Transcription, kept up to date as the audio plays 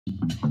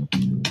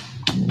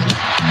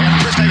And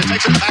Chris Davis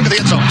takes it to the back of the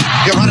end zone.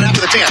 He'll run it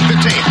after the 10,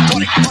 15,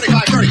 20,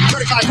 25, 30,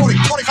 35, 40,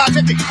 45,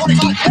 50,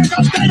 45. Here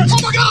goes Davis. Oh,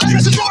 my God.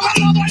 Davis is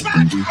running all the way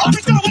back.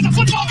 Auburn's going to win the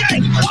football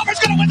game. Auburn's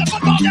going to win the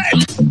football game.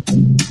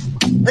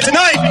 And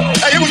tonight,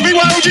 hey, it was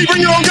BYOG,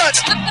 bring your own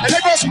guts. And they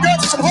brought some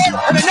guts and some heart,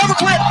 and they never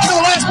quit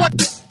until the last play.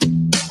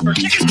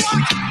 Kick is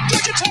blocked.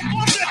 Georgia Tech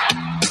wants it.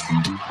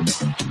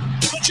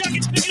 The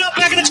Jackets picking up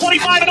back at the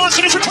 25, and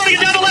Austin is returning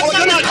it down the left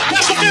sideline.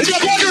 That's the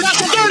 50,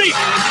 that's the 30.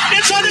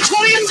 Inside the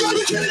 20, inside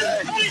the 10.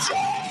 And he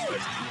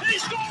scores! He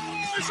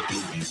scores!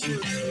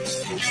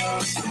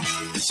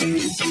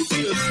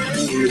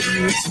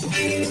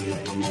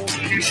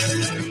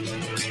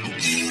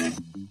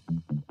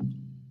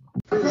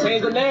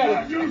 Change the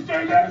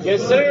narrative.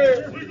 Yes,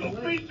 sir. We're going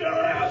to beat their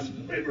ass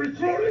in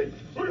recruiting.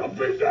 We're going to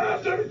beat their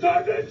ass every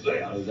time they see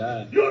us.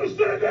 Okay. You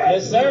understand that?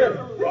 Yes,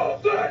 sir. Roll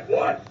that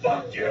one.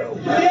 Fuck you.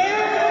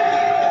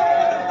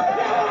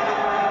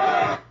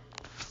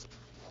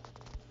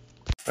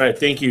 All right,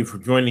 thank you for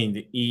joining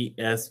the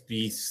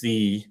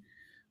ESBC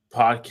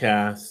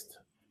Podcast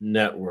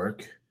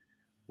Network,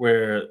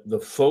 where the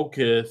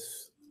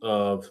focus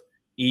of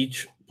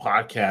each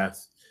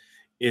podcast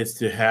is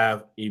to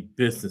have a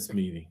business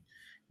meeting.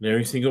 And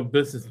every single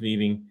business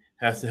meeting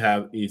has to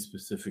have a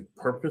specific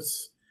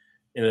purpose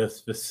and a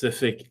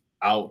specific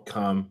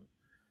outcome.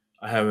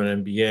 I have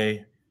an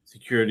MBA,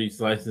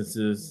 securities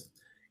licenses,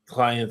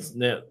 clients'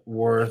 net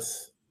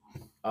worth,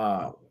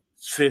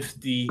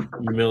 50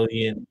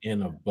 million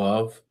and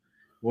above.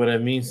 What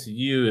that means to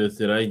you is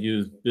that I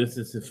use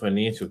business and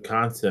financial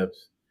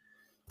concepts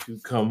to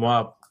come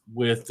up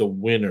with the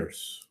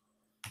winners.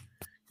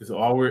 Because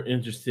all we're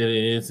interested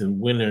in is in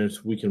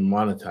winners, we can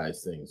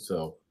monetize things.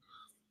 So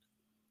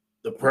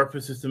the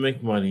purpose is to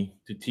make money,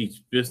 to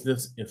teach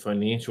business and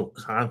financial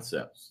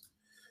concepts.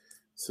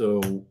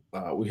 So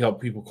we help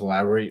people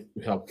collaborate,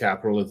 we help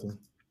capitalism,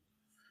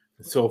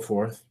 and so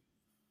forth.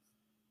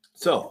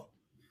 So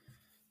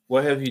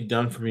what have you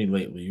done for me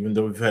lately? Even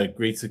though we've had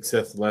great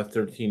success the last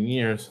 13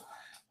 years,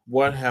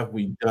 what have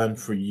we done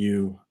for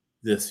you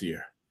this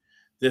year?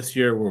 This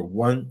year, we're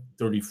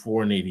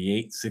 134 and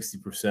 88,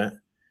 60%,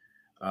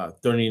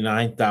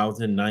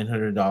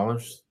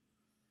 $39,900.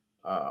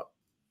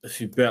 If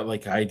you bet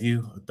like I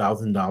do,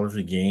 $1,000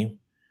 a game,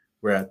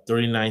 we're at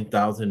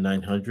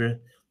 $39,900.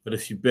 But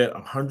if you bet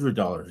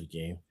 $100 a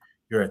game,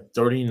 you're at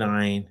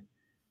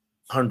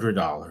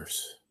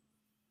 $3,900.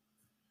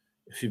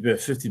 If you bet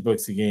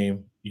 $50 a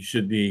game, you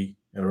should be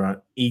at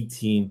around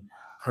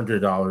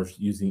 $1,800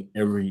 using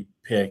every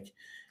pick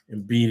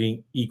and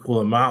beating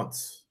equal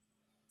amounts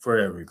for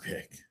every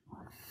pick.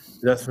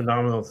 That's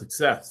phenomenal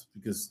success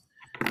because,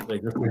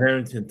 like Mr.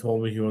 Harrington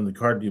told me, he owned the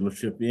car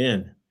dealership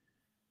in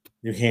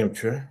New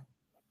Hampshire.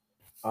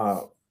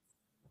 Know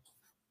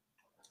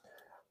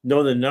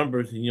the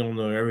numbers and you'll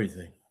know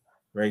everything,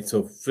 right?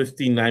 So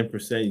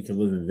 59% you can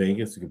live in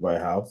Vegas, you can buy a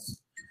house.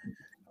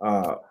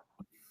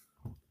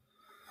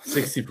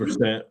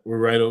 60%, we're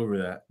right over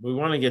that. We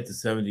want to get to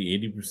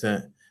 70,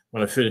 80%.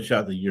 Want to finish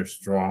out the year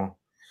strong.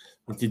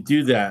 And to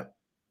do that,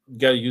 you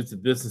got to use the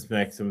business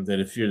maxim that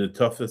if you're the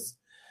toughest,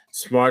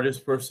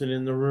 smartest person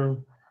in the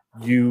room,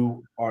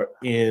 you are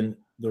in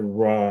the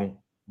wrong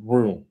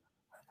room.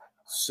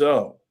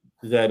 So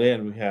to that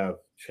end, we have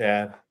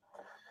Chad,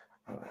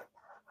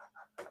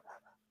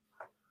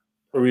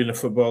 Arena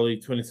Football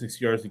League, 26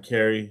 yards to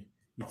carry.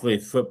 He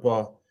played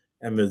football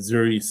at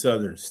Missouri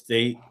Southern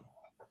State.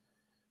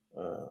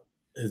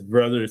 His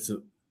brother is a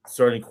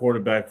starting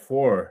quarterback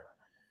for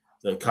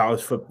the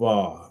college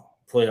football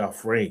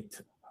playoff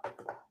ranked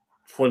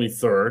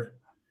 23rd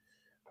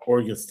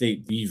Oregon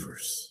State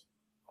Beavers.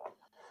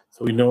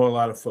 So we know a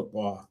lot of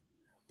football,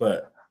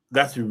 but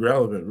that's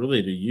irrelevant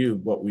really to you.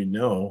 What we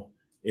know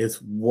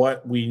is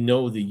what we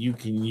know that you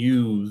can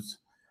use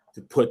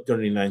to put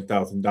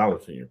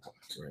 $39,000 in your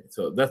pocket, right?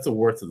 So that's the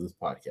worth of this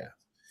podcast.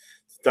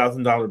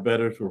 $1,000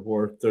 bettors were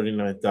worth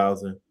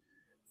 $39,000.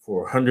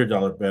 For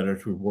 $100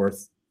 bettors, we're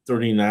worth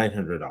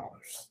 $3,900.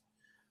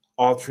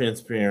 All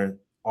transparent,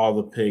 all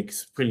the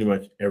picks, pretty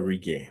much every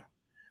game.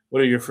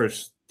 What are your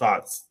first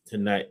thoughts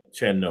tonight,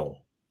 Chad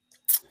Noel?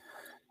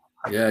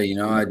 Yeah,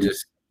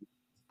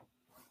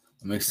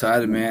 I'm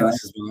excited, man.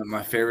 This is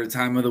my favorite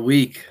time of the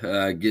week.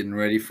 Getting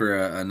ready for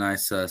a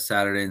nice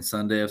Saturday and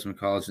Sunday of some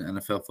college and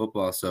NFL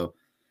football. So,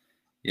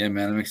 yeah,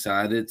 man, I'm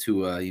excited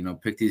to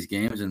pick these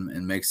games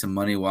and make some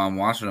money while I'm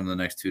watching them the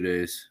next 2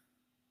 days.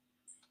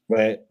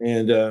 Right,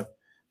 and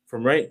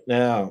from right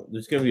now,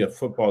 there's going to be a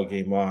football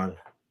game on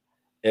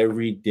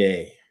every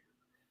day.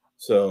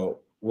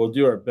 So we'll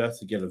do our best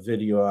to get a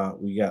video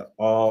out. We got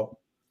all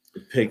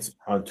the picks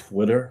on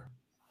Twitter.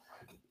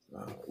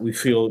 We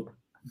feel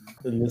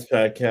in this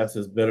podcast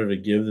it's better to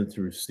give than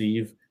to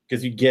receive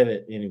because you get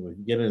it anyway.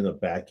 You get it in the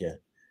back end.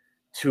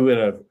 2 out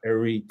of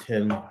every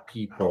 10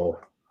 people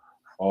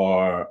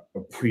are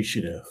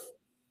appreciative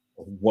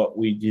of what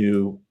we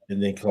do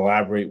and then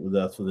collaborate with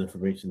us with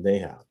information they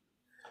have.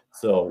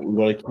 So we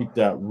want to keep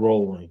that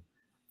rolling.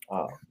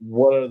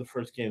 What are the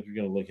first games we're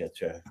going to look at,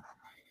 Chad?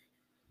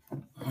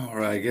 All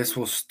right, I guess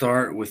we'll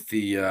start with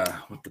the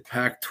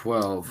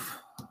Pac-12.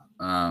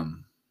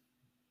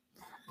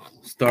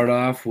 Start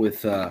off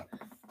with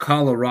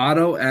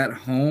Colorado at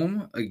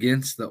home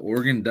against the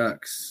Oregon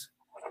Ducks.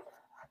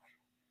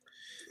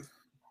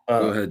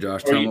 Go ahead,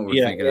 Josh. Tell me what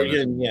we're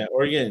thinking.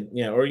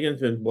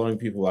 Oregon's been blowing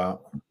people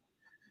out.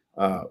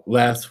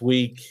 Last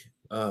week,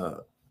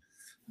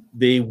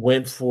 they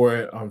went for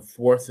it on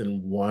 4th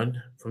and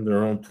 1 from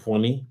their own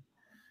 20.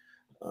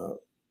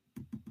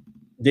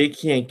 They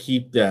can't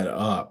keep that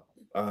up.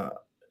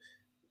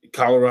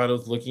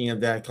 Colorado's looking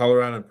at that.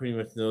 Colorado pretty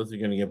much knows they're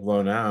going to get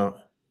blown out.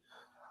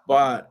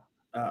 But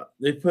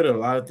they put a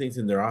lot of things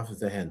in their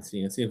offense I hadn't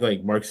seen. It seems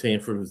like Mark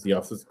Sanford was the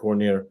offensive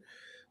coordinator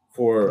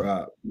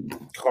for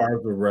Carr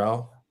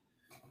Burrell.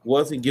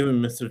 Wasn't giving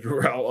Mr.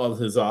 Durrell all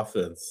his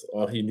offense,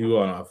 all he knew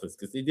on offense,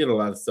 because he did a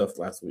lot of stuff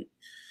last week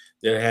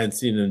that I hadn't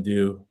seen him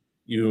do,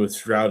 even with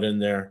Stroud in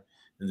there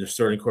and their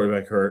starting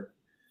quarterback hurt.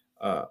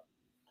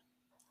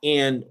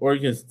 And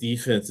Oregon's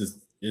defense is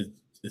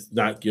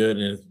not good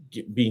and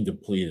is being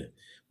depleted.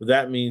 What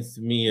that means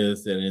to me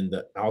is that in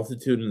the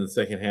altitude in the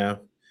second half,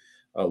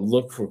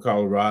 look for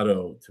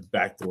Colorado to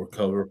backdoor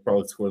cover,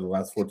 probably score the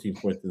last 14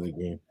 points in the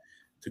game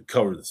to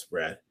cover the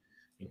spread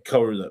and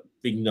cover the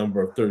big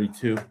number of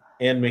 32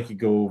 and make it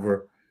go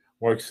over.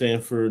 Mark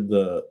Sanford,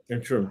 the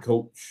interim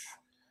coach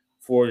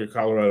for your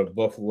Colorado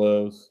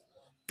Buffaloes,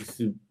 used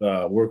to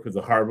work with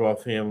the Harbaugh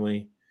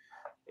family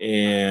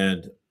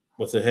and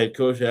was the head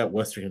coach at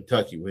Western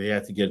Kentucky, where they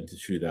had to get into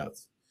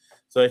shootouts.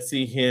 So I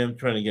see him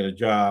trying to get a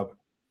job,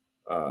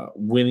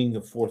 winning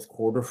the fourth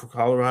quarter for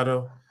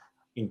Colorado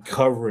and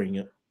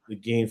covering the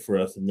game for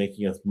us and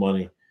making us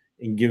money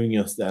and giving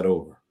us that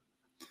over.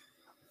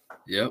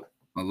 Yep,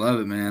 I love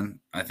it, man.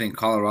 I think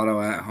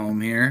Colorado at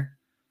home here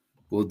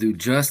will do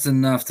just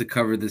enough to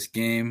cover this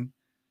game.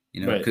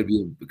 You know, Right.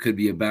 it could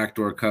be a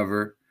backdoor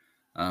cover.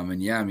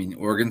 And yeah, I mean,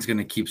 Oregon's going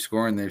to keep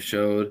scoring. They've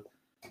showed,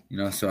 you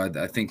know, so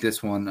I think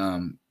this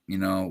one, you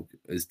know,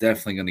 is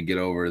definitely going to get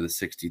over the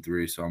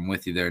 63. So I'm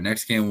with you there.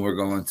 Next game, we're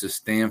going to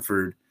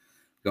Stanford.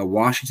 Got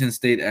Washington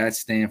State at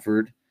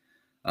Stanford.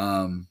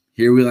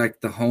 Here we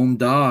like the home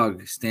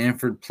dog,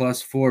 Stanford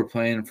 +4,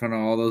 playing in front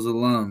of all those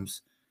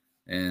alums,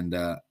 and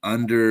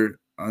under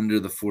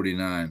the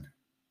 49.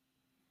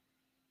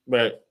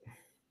 But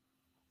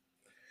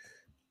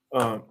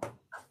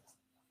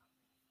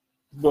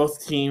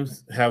both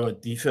teams have a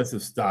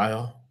defensive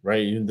style,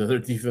 right? Even though their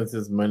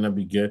defenses might not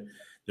be good,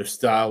 their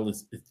style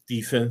is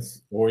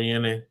defense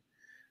oriented.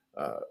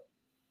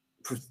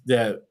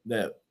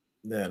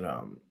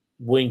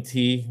 Wing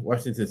T,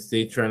 Washington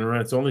State trying to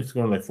run. It's only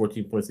scoring like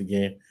 14 points a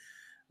game.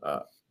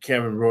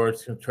 Cameron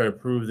Roar's going to try to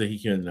prove that he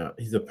can.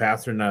 He's a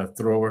passer, not a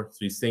thrower. So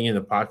he's staying in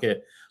the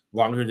pocket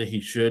longer than he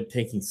should,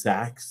 taking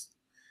sacks.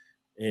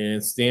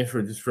 And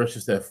Stanford just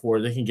rushes that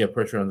forward. They can get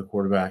pressure on the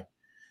quarterback.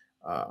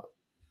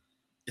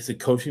 It's a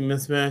coaching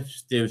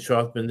mismatch. David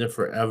Shaw's been there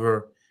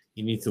forever.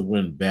 He needs to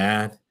win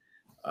bad.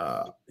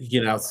 He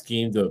can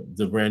out-scheme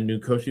the brand new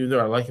coach, even though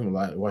I like him a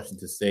lot at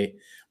Washington State.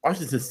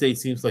 Washington State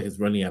seems like it's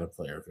running out of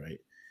players, right?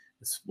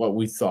 It's what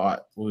we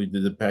thought when we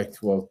did the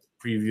Pac-12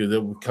 preview. They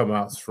would come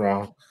out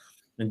strong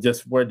and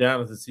just wear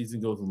down as the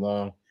season goes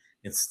along.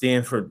 And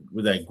Stanford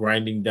with that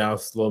grinding down,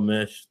 slow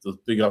mesh, those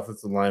big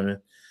offensive linemen.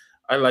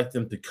 I like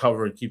them to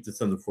cover and keep this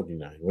under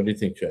 49. What do you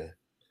think, Chad?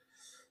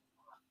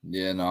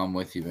 Yeah, no, I'm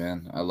with you,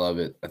 man. I love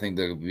it. I think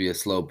there'll be a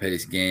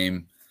slow-paced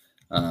game.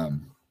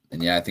 And,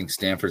 yeah, I think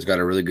Stanford's got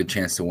a really good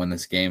chance to win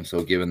this game.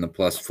 So, given the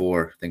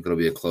 +4, I think it'll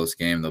be a close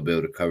game. They'll be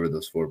able to cover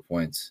those 4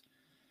 points.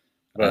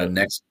 Right.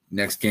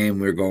 Next game,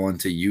 we're going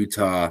to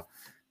Utah.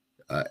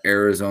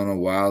 Arizona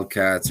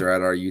Wildcats are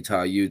at our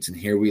Utah Utes. And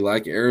here we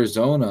like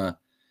Arizona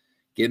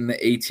getting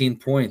the 18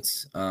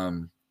 points.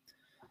 You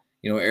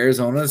know,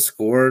 Arizona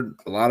scored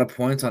a lot of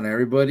points on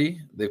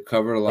everybody. They've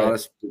covered a lot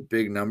of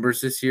big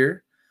numbers this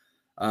year.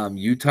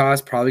 Utah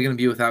is probably going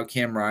to be without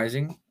Cam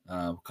Rising.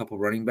 A couple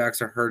running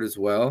backs are hurt as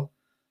well.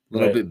 A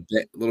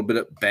little bit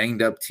of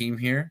banged up team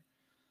here.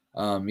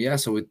 Yeah,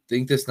 so we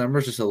think this number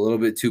is just a little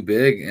bit too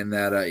big, and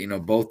that you know,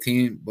 both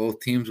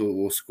teams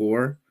will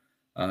score.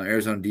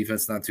 Arizona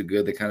defense not too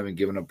good. They kind of been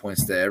giving up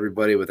points to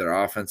everybody, but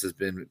their offense has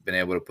been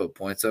able to put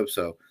points up.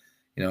 So,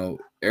 you know,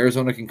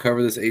 Arizona can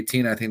cover this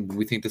 18.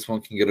 We think this one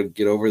can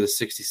get over the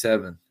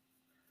 67.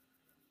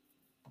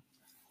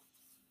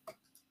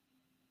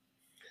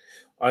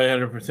 I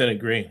 100%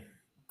 agree.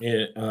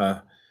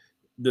 And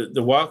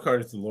the wild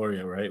card is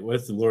Deloria, right?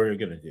 What's Deloria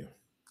going to do?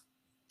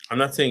 I'm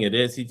not saying it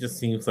is. He just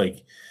seems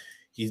like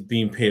he's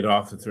being paid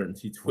off in certain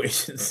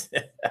situations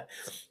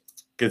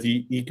because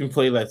he can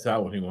play lights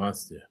out when he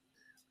wants to.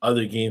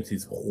 Other games,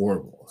 he's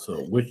horrible.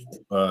 So which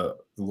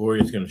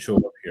Deloria is going to show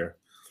up here?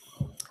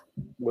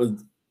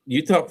 With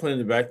Utah playing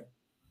the back,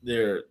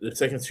 their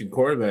second string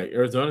quarterback,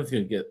 Arizona's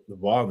going to get the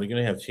ball. They're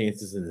going to have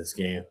chances in this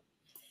game.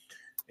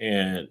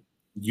 And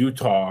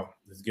Utah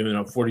is giving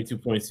up 42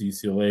 points to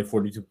UCLA,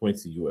 42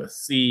 points to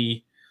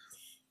USC.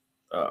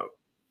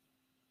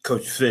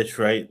 Coach Fitch,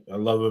 right? I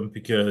love him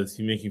because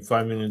he's making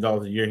 $5 million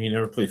a year. He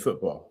never played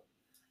football,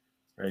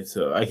 right?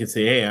 So I could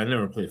say, hey, I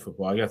never played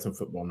football. I got some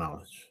football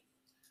knowledge.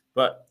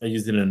 But I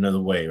use it in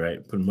another way,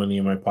 right? Put money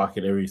in my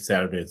pocket every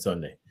Saturday and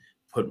Sunday.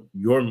 Give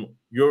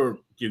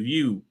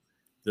you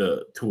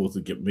the tools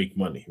to make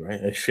money,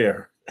 right? I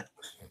share.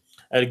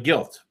 Out of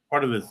guilt.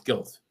 Part of it is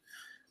guilt.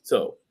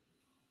 So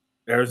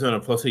Arizona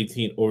plus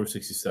 18 over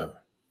 67.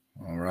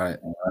 All right.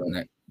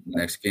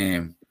 Next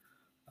game.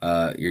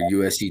 Your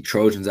USC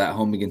Trojans at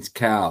home against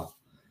Cal.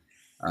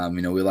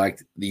 We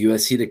like the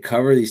USC to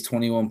cover these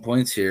 21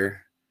 points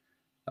here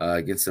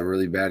against a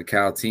really bad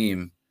Cal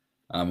team.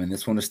 And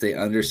this one to stay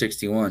under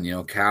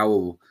 61.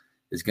 Cal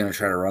is going to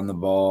try to run the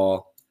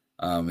ball.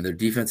 And their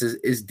defense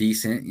is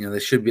decent. They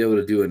should be able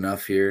to do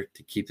enough here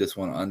to keep this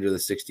one under the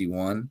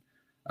 61.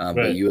 Right.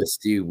 But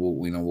USC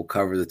will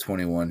cover the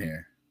 21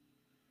 here.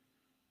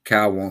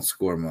 Cal won't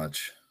score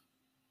much.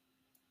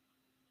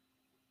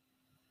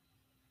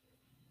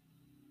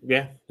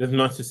 Yeah, there's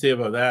much to say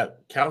about that.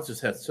 Cal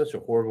just has such a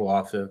horrible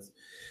offense.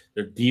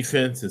 Their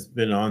defense has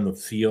been on the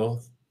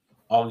field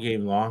all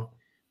game long.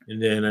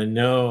 And then I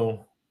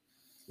know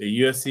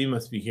the USC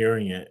must be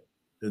hearing it,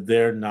 that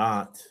they're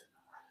not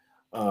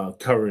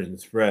covering the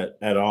spread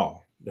at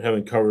all. They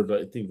haven't covered,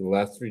 I think, the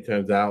last 3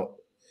 times out.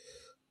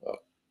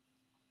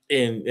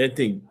 And I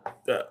think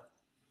the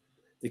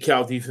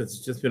Cal defense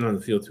has just been on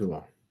the field too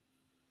long.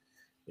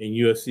 And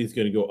USC is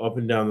going to go up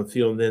and down the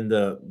field. And then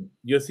the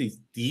USC's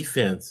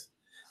defense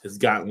has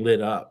gotten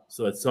lit up.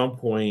 So at some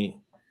point,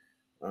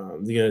 they're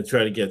going to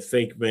try to get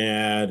fake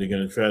mad. They're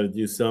going to try to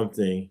do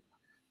something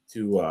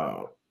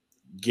to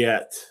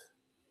get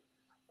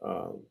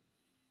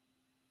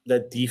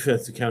that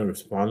defense to kind of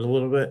respond a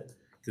little bit,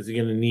 because they're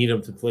going to need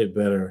them to play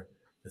better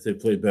as they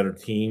play better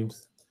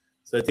teams.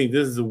 So I think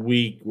this is a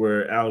week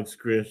where Alex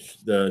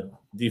Grinch, the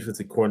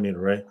defensive coordinator,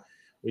 right?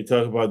 We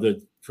talk about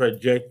the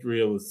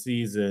trajectory of the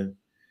season.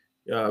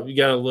 You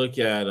got to look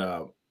at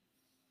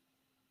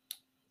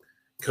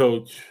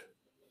Coach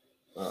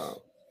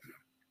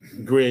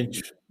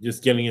Grinch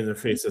just getting in their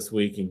face this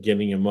week and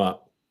getting him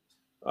up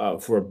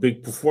for a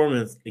big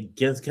performance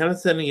against, kind of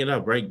setting it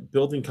up, right?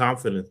 Building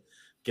confidence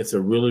against a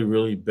really,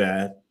 really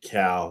bad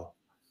Cal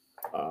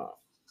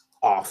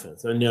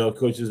offense. I know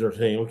coaches are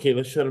saying, okay,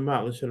 let's shut him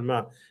out.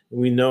 And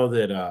we know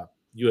that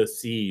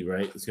USC,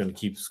 right, is going to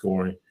keep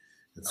scoring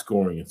and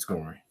scoring and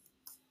scoring.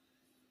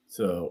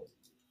 So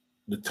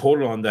the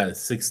total on that is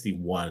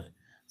 61.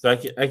 So I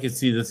can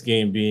see this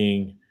game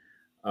being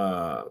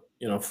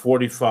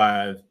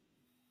 45-17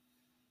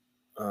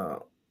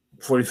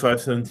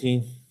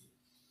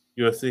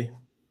 USC.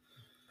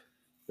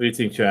 What do you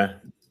think, Chad?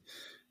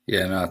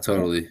 Yeah, no,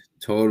 totally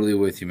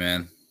with you,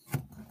 man.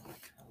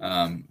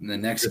 The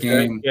next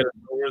game, get it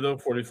over though,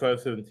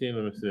 45-17.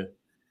 Let me see.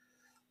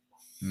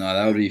 No,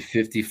 that would be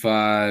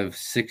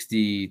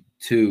 55-62.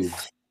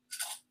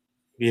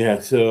 Yeah,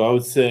 so I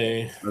would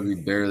say that'd be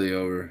barely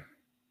over.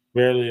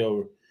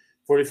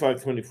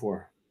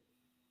 45-24.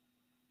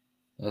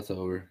 That's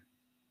over.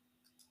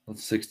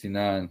 That's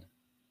 69.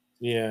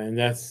 Yeah, and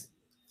that's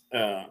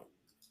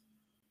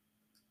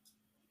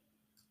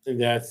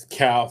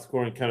Cal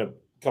scoring kind of a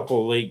couple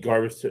of late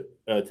garbage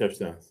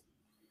touchdowns.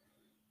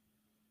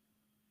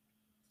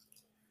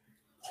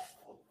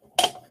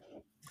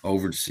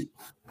 Over. So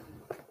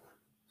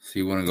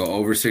you want to go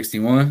over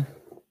 61?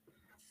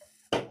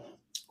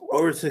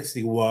 Over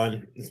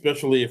 61,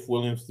 especially if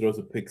Williams throws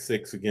a pick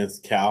 6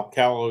 against Cal.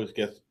 Cal always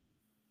gets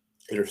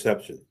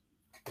interception.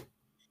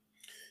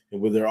 And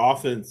with their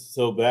offense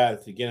so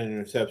bad to get an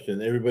interception,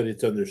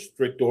 everybody's under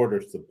strict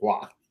orders to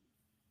block.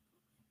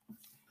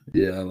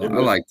 Yeah, I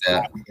like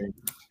that.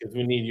 Because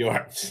we need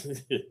yards.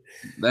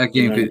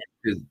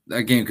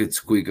 That game could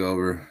squeak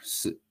over.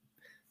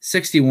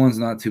 61's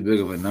not too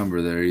big of a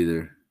number there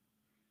either.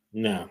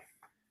 No.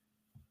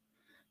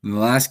 In the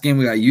last game,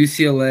 we got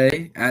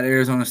UCLA at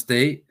Arizona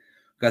State.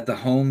 Got the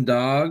home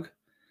dog.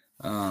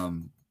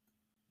 And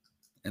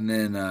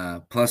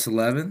then plus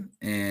 11.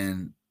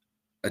 And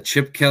a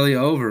Chip Kelly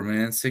over,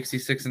 man.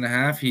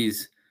 66.5.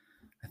 He's,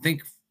 I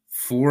think,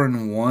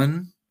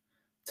 4-1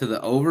 to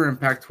the over in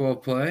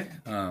Pac-12 play.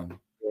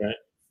 Right.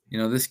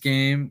 This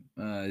game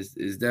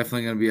is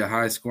definitely going to be a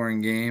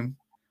high-scoring game,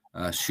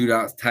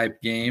 shootout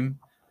type game.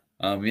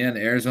 And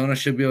Arizona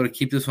should be able to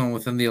keep this one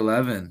within the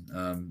 11.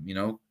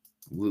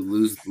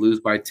 Lose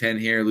by 10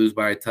 here, lose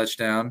by a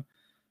touchdown,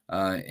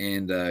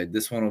 and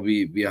this one will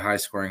be a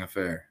high-scoring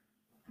affair.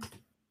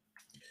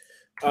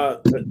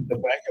 The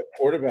backup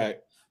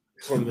quarterback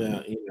from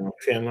the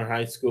Chandler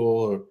High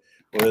School or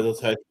one of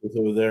those high schools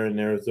over there in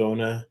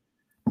Arizona,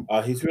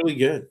 he's really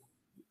good.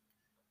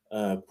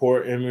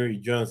 Poor Emory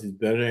Jones, he's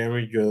better than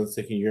Emory Jones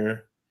second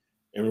year.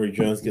 Emory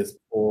Jones gets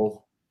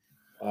pulled.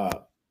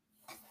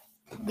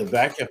 The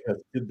backup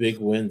has 2 big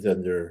wins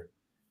under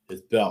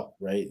his belt,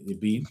 right? They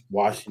beat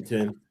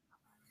Washington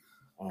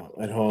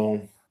at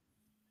home.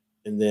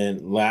 And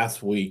then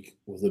last week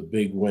was a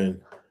big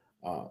win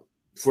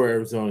for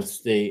Arizona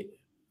State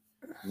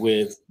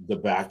with the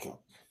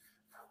backup.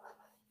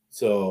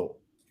 So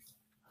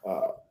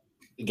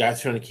the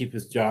guy's trying to keep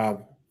his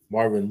job.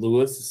 Marvin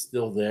Lewis is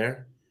still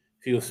there.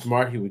 If he was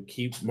smart, he would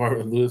keep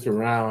Marvin Lewis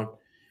around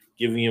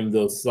giving him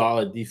those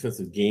solid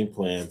defensive game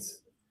plans,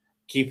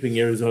 keeping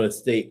Arizona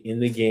State in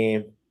the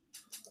game.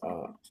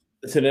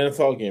 It's an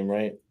NFL game,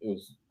 right? It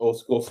was old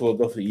school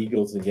Philadelphia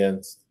Eagles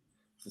against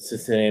the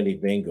Cincinnati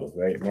Bengals,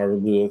 right?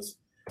 Marvin Lewis,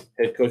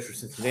 head coach for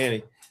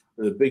Cincinnati.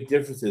 But the big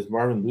difference is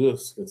Marvin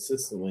Lewis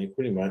consistently,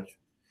 pretty much,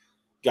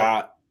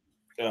 got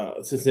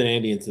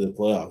Cincinnati into the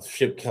playoffs.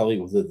 Chip Kelly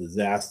was a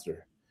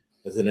disaster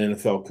as an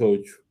NFL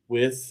coach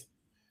with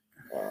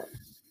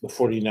the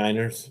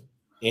 49ers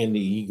and the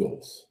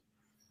Eagles.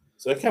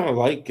 So I kind of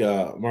like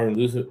Marvin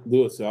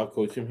Lewis, so I'll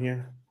coach him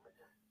here,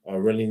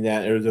 running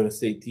that Arizona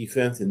State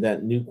defense and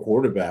that new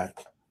quarterback.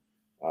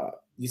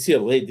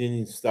 UCLA didn't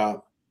even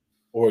stop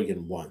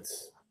Oregon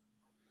once.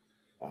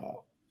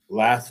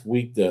 Last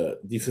week, the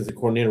defensive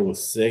coordinator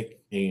was sick,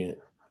 and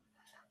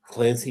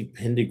Clancy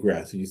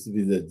Pendergrass, who used to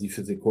be the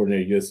defensive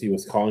coordinator at USC,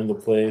 was calling the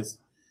plays.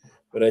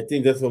 But I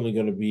think that's only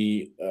going to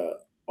be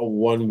a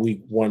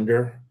one-week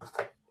wonder,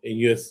 and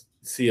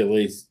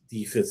UCLA's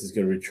defense is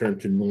going to return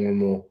to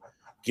normal,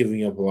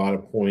 giving up a lot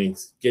of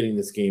points, getting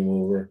this game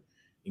over,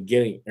 and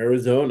getting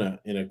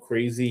Arizona in a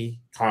crazy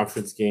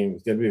conference game.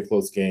 It's going to be a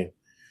close game.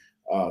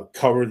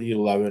 Cover the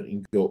 11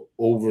 and go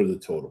over the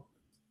total.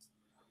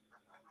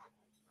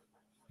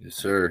 Yes,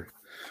 sir.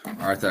 All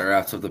right, that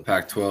wraps up the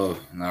Pac-12.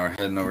 Now we're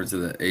heading over to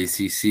the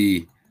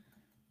ACC.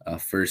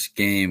 First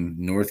game,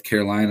 North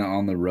Carolina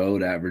on the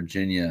road at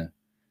Virginia.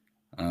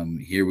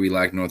 Here we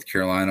like North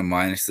Carolina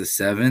minus the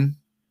 7.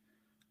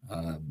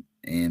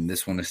 And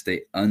this one to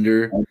stay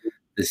under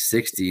the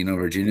 60. You know,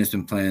 Virginia's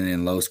been playing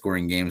in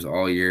low-scoring games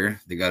all year.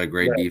 They got a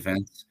great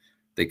defense.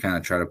 They kind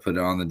of try to put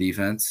it on the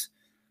defense.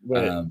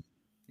 Right.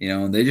 You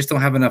know, they just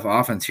don't have enough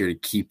offense here to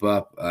keep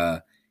up,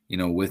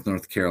 with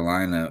North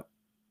Carolina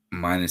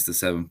minus the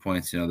 7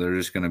 points. You know, they're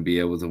just going to be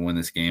able to win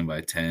this game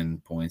by 10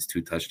 points,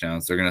 2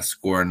 touchdowns. They're going to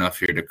score enough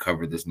here to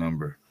cover this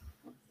number.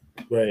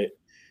 Right.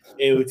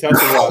 And we talked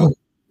about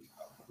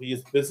we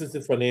use business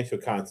and financial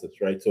concepts,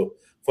 right? So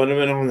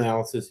fundamental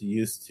analysis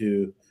used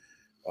to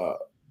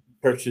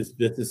purchase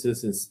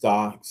businesses and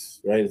stocks,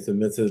 right? It's a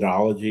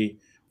methodology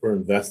for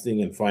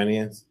investing in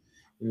finance.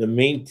 And the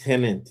main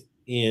tenet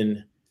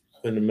in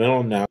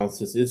fundamental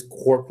analysis is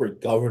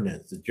corporate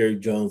governance. That Jerry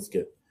Jones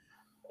get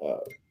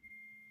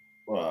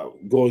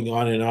going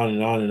on and on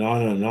and on and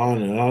on and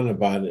on and on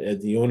about it at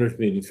the owners'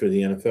 meetings for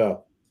the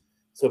NFL.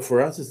 So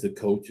for us, it's the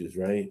coaches,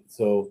 right?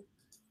 So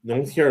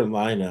North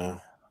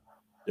Carolina,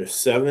 they're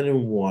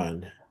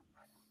 7-1,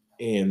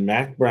 and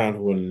Mac Brown,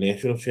 who won a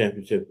national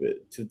championship in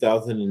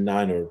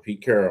 2009 over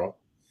Pete Carroll,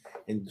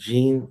 and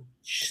Gene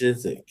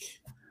Chizik,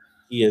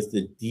 he is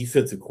the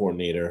defensive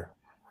coordinator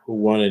who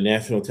won a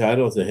national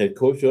title as the head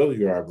coach of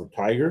your Arbor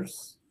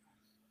Tigers.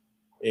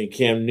 And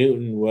Cam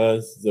Newton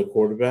was the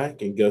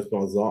quarterback, and Gus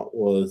Malzahn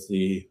was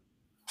the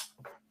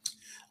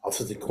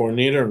offensive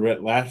coordinator, and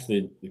Rhett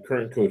Lashley, the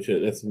current coach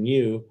at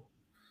SMU,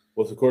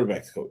 was the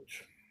quarterback's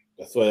coach.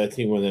 That's why that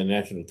team won that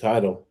national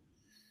title.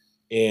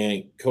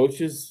 And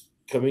coaches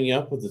coming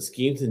up with the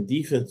schemes and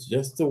defense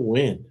just to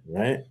win,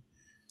 right?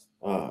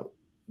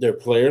 Their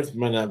players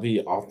might not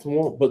be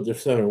optimal, but they're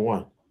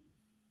 7-1.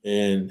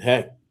 And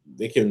heck,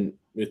 they can,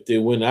 if they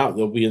win out,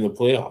 they'll be in the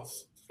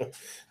playoffs.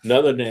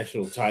 Another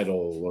national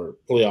title or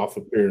playoff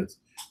appearance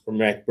for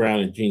Mac Brown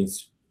and Gene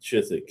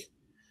Chizik.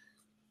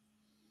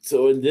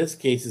 So in this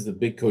case, it's a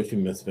big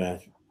coaching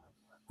mismatch.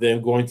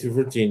 Them going to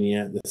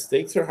Virginia. The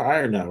stakes are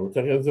higher now. We're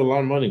talking about a lot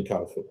of money in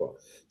college football.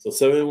 So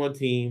 7-1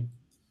 team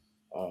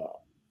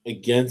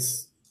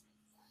against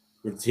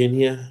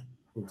Virginia.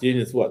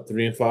 Virginia's what,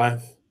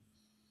 3-5?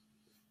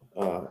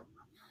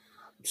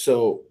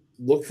 So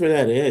look for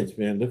that edge,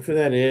 man. Look for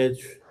that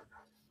edge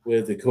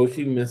with the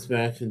coaching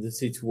mismatch in this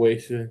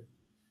situation.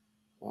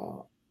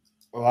 A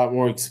lot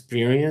more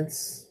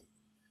experience.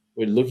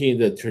 We're looking at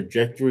the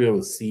trajectory of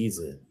a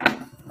season.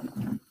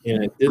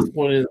 And at this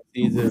point in the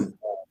season,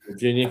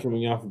 Virginia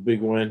coming off a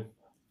big win,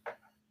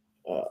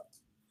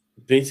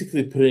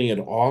 basically putting it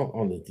all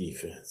on the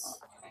defense.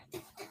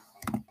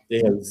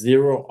 They have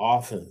zero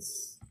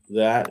offense.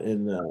 That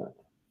and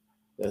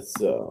that's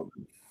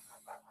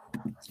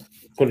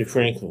Tony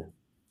Franklin,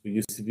 who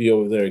used to be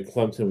over there at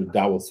Clemson with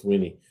Dabo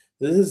Swinney.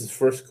 This is his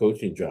first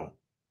coaching job.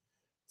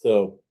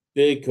 So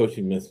big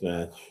coaching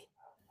mismatch.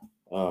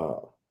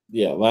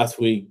 Last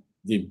week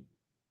they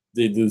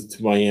lose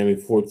to Miami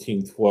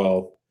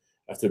 14-12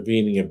 after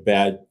beating a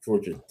bad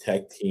Georgia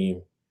Tech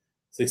team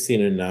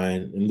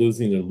 16-9 and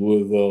losing to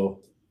Louisville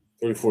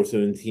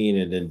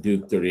 34-17 and then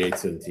Duke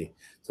 38-17.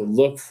 So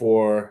look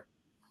for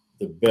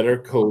the better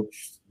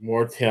coach,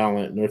 more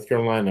talent, North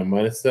Carolina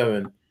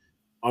 -7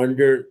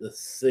 under the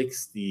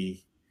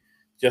 60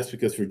 just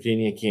because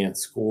Virginia can't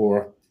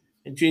score.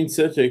 And Gene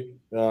Chizik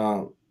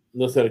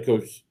knows how to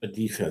coach a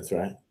defense,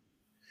 right?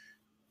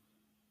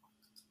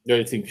 What do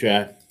you think,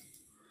 Chad?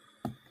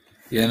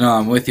 Yeah, no,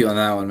 I'm with you on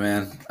that one,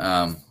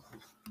 man.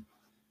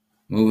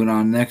 Moving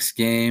on, next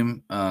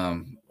game,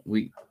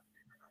 we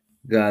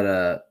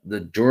got the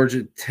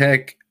Georgia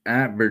Tech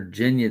at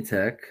Virginia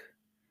Tech.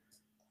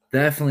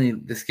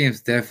 This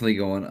game's definitely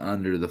going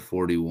under the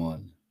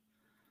 41.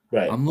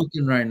 Right. I'm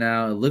looking right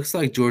now. It looks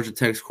like Georgia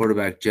Tech's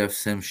quarterback Jeff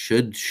Sims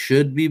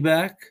should be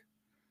back.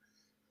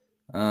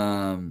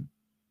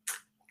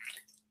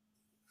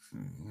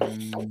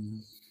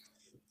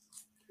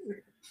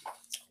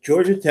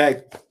 Georgia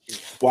Tech,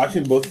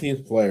 watching both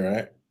teams play,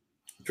 right?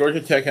 Georgia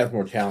Tech has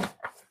more talent,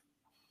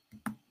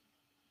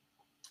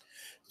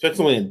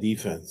 especially in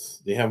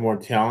defense. They have more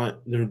talent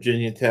than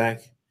Virginia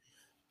Tech.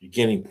 You're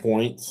getting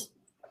points.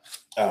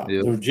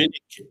 The Virginia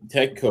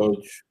Tech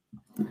coach.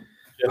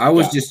 I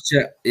was just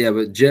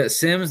but Jet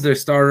Sims, their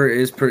starter,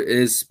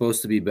 is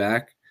supposed to be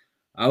back.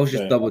 I was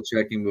just double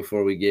checking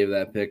before we gave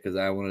that pick because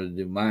I wanted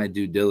to do my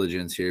due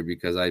diligence here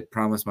because I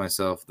promised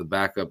myself the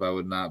backup I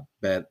would not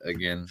bet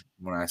again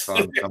when I saw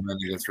him come in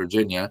against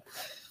Virginia.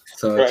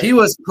 So if he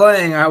was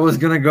playing, I was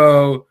gonna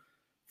go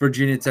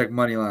Virginia Tech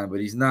money line, but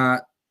he's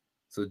not.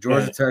 So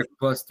Georgia Tech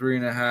plus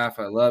 3.5.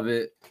 I love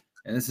it,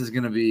 and this is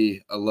gonna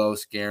be a low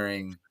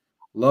scoring,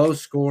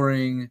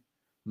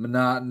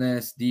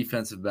 monotonous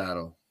defensive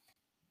battle.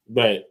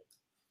 Right.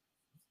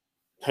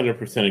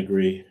 100%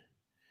 agree.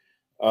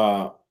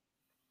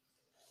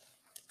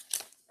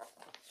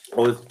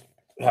 Let's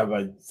have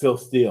Phil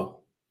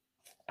Steele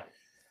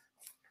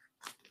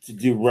to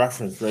do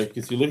reference, right?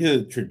 Because you look at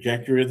the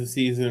trajectory of the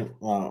season,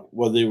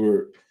 what they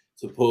were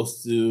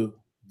supposed to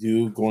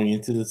do going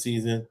into the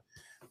season,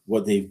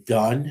 what they've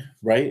done,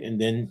 right?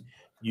 And then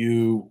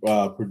you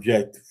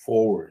project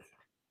forward.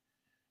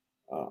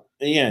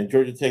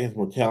 Georgia Tech has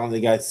more talent.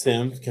 The guy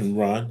Sims can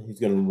run. He's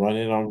going to run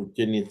it on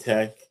Virginia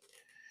Tech.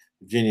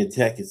 Virginia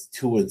Tech is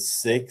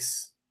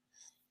 2-6.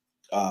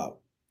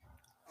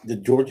 The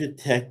Georgia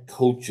Tech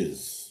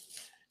coaches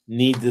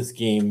need this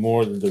game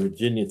more than the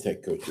Virginia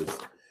Tech coaches.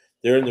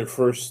 They're in their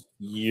first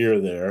year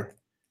there,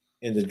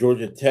 and the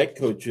Georgia Tech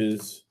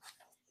coaches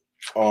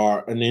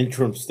are an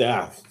interim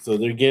staff. So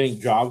they're getting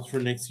jobs for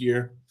next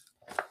year.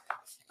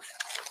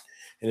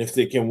 And if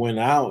they can win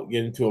out,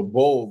 get into a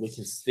bowl, they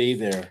can stay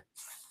there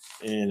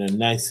in a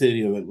nice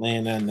city of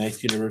Atlanta,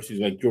 nice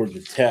university like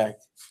Georgia Tech,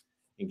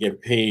 and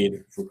get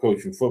paid for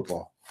coaching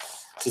football.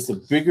 So it's a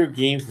bigger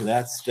game for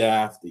that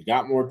staff. They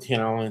got more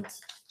talent.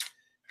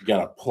 You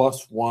got a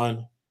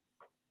 +1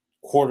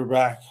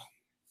 quarterback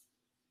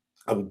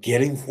of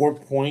getting 4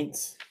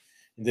 points.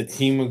 And the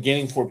team of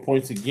getting 4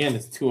 points again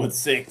is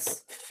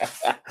 2-6.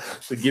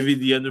 So give you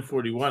the under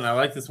 41. I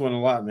like this one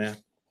a lot, man.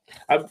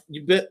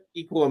 You bet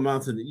equal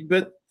amounts of it. You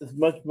bet as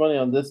much money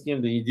on this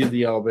game than you did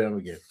the Alabama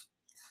game.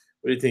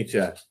 What do you think,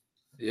 Chad?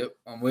 Yep,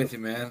 I'm with you,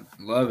 man.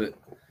 Love it.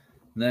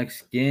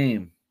 Next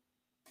game.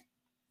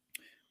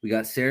 We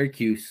got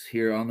Syracuse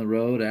here on the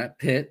road at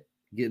Pitt,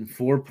 getting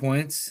 4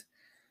 points.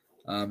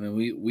 And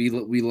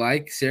we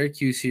like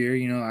Syracuse here.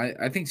 You know,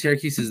 I think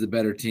Syracuse is the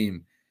better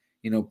team.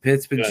 You know,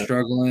 Pitt's been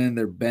struggling.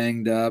 They're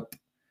banged up.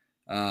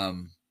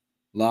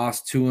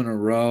 Lost 2 in a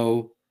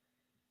row.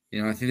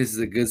 You know, I think this is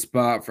a good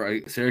spot for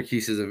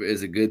Syracuse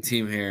is a good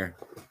team here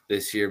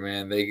this year,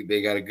 man.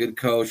 They got a good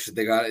coach.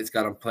 It's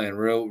got them playing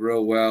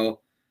real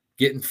well,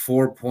 getting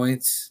 4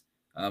 points.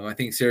 I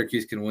think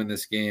Syracuse can win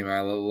this game.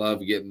 I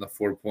love getting the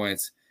 4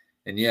 points.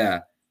 And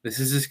this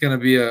is just going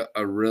to be a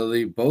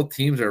really – both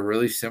teams are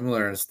really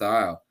similar in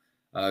style.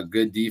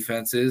 Good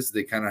defenses.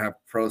 They kind of have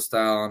pro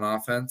style on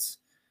offense.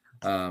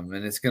 And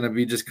it's going to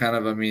be just kind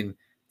of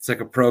 – it's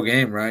like a pro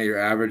game, right? Your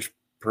average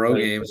pro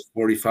game is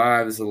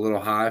 45. It's a little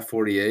high,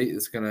 48.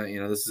 It's going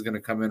to – this is going to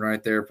come in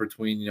right there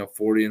between,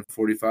 40 and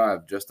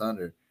 45, just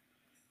under.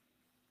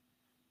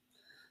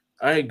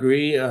 I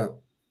agree.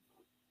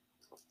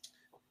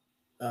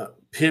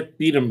 Pitt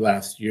beat them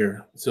last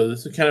year, so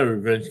this is kind of a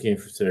revenge game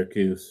for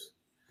Syracuse.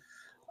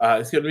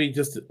 It's going to be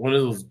just one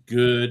of those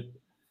good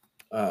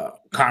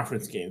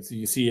conference games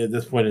you see at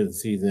this point of the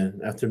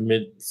season. After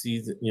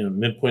mid-season,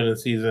 midpoint of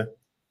the season,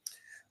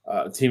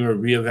 team are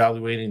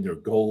reevaluating their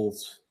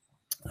goals.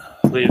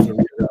 Players are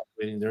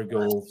reevaluating their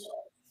goals.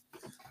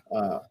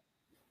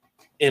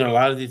 And a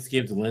lot of these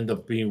games will end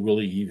up being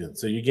really even.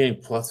 So you're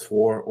getting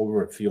 +4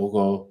 over a field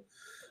goal.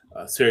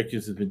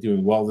 Syracuse has been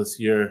doing well this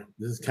year.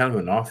 This is kind of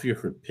an off year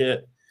for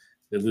Pitt.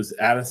 They lose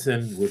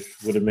Addison, which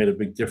would have made a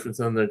big difference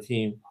on their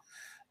team.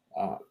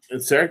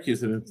 And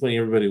Syracuse have been playing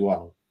everybody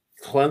well,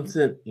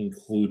 Clemson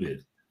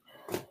included.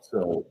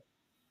 So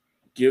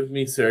give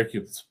me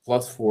Syracuse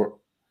 +4.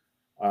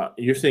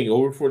 You're saying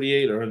over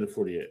 48 or under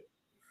 48?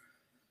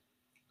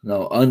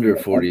 No, under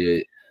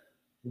 48.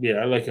 Yeah,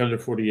 I like under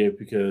 48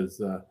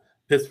 because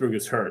Pittsburgh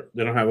is hurt.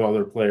 They don't have all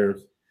their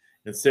players.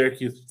 And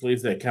Syracuse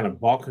plays that kind of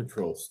ball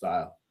control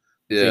style.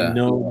 Yeah. They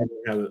know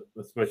they have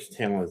as much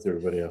talent as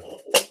everybody else.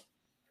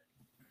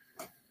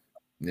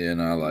 Yeah,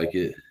 no, I like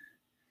it.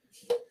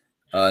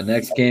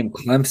 Next game,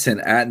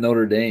 Clemson at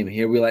Notre Dame.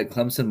 Here we like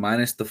Clemson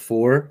minus the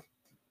 4,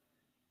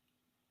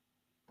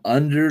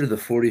 under the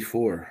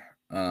 44.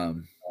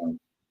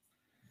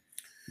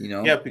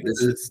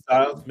 Because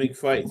styles make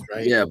fights,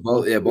 right? Yeah,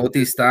 both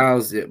these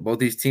styles, both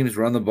these teams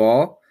run the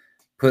ball.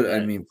 Put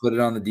it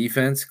on the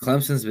defense.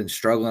 Clemson's been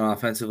struggling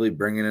offensively,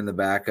 bringing in the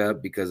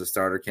backup because the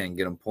starter can't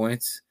get them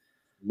points.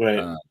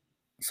 Right.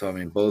 So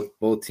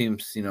both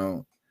teams,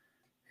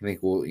 I think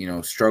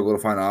we'll, struggle to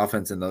find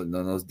offense, and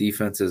those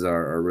defenses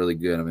are really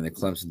good. I mean, the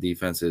Clemson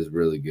defense is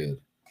really good.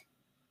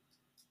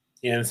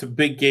 Yeah, it's a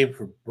big game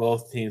for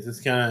both teams.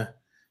 This kind of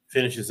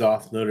finishes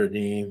off Notre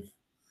Dame.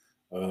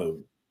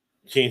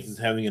 Kansas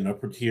having an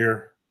upper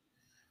tier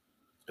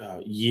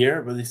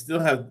year, but they still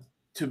have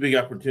two big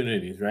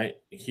opportunities, right?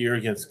 Here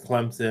against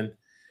Clemson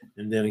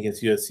and then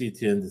against USC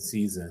to end the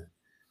season.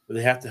 But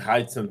they have to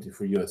hide something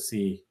for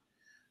USC.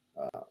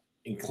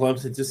 And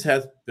Clemson just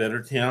has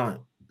better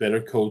talent,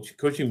 better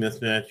coaching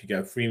mismatch. You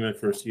got Freeman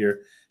first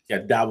year. You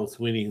got Dabo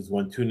Swinney, who's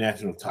won 2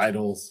 national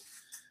titles,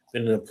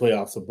 been in the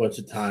playoffs a bunch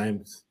of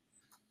times.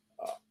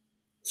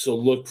 So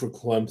look for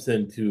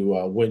Clemson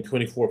to win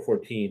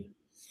 24-14.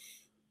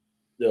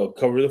 They'll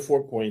cover the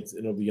 4 points,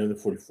 and it'll be under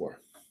 44. What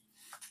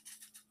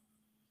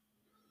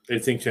do you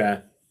think,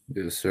 Chad?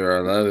 Yes, sir. I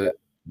love it.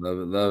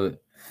 Love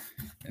it.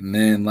 And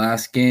then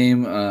last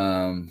game,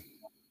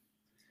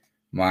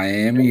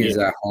 Miami is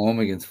at home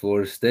against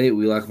Florida State.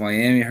 We like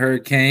Miami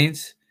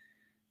Hurricanes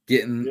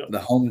getting the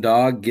home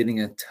dog,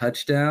 getting a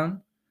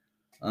touchdown.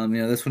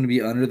 This one to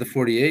be under the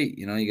 48.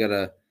 You got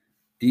a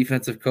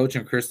defensive coach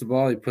in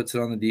Cristobal. He puts it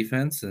on the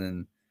defense,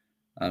 and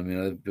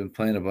they've been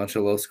playing a bunch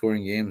of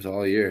low-scoring games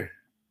all year.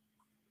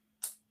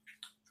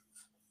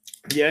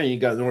 Yeah, you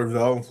got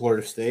Norvell and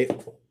Florida State.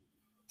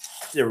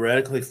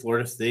 Theoretically,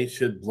 Florida State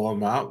should blow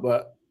them out,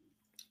 but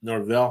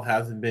Norvell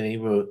hasn't been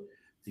able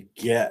to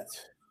get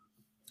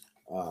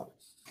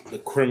the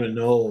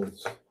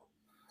Criminals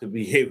to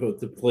be able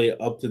to play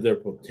up to their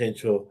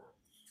potential.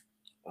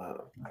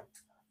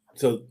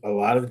 So a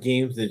lot of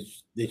games that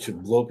they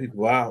should blow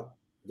people out,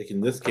 like in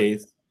this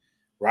case,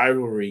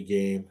 rivalry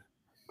game,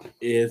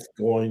 is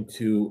going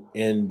to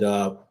end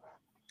up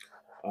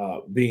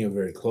being a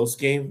very close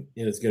game,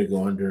 and it's going to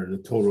go under the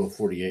total of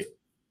 48.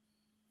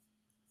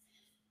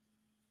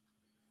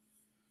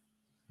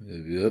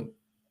 Yep.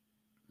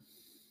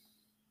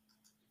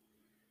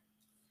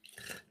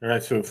 All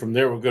right, so from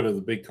there, we'll go to the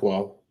Big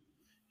 12.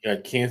 You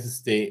got Kansas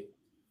State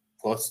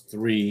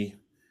 +3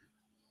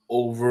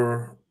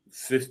 over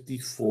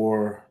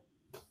 54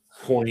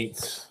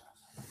 points.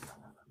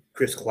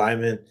 Chris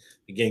Kleiman,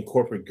 again,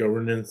 corporate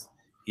governance.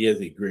 He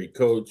is a great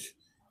coach.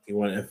 He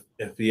won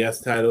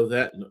FBS titles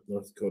at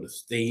North Dakota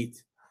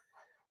State.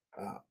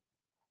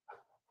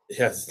 He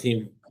has his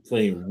team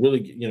playing really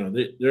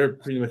good. They're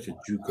pretty much a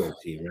JUCO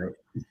team, right?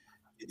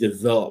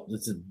 It's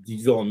a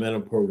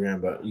developmental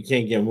program, but you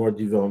can't get more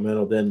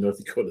developmental than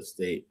North Dakota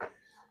State.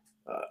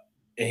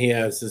 And he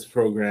has this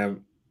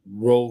program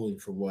rolling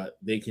for what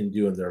they can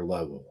do in their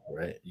level,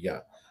 right? You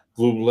got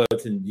blue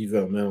bloods and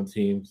developmental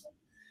teams.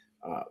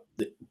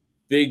 The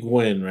big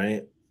win,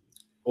 right?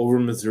 Over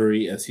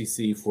Missouri,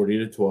 SEC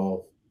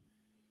 40-12.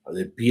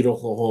 They beat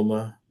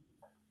Oklahoma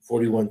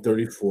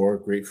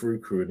 41-34. Great for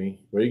recruiting.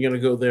 Where are you going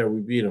to go there?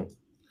 We beat them.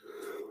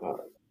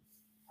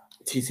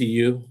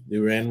 TCU, they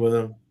ran with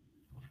them.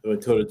 They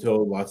went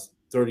toe-to-toe, lost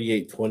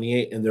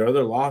 38-28. And their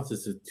other loss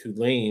is to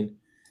Tulane.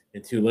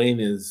 And Tulane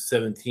is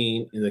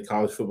 17 in the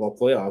college football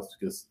playoffs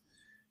because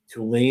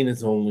Tulane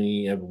is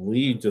only, I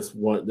believe, just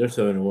one. They're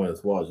 7-1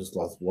 as well. Just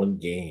lost one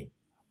game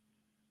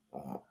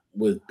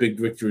with big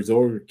victories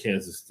over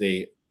Kansas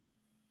State,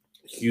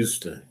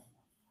 Houston,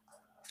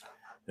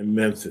 and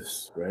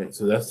Memphis, right?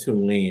 So that's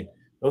Tulane.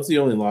 That was the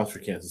only loss for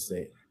Kansas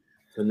State.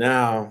 So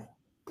now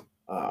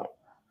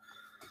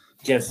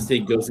Kansas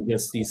State goes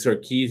against Steve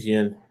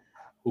Sarkisian,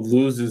 who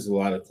loses a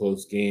lot of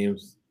close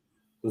games.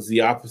 Was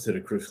the opposite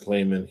of Chris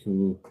Kleiman,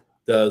 who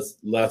does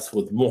less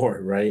with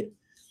more, right?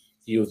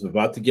 He was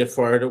about to get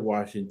fired at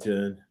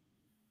Washington.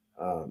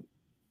 Then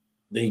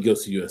he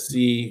goes to USC.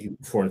 He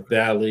performs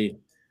badly,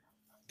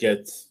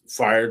 gets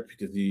fired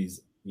because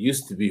he's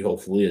used to be,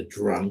 hopefully, a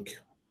drunk.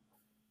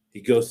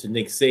 He goes to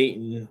Nick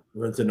Saban,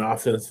 runs an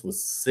offense with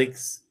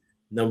 6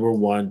 number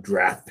 1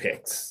 draft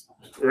picks.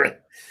 Right.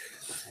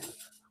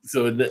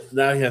 So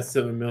now he has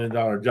a $7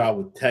 million job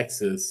with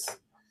Texas.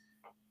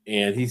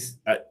 And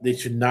they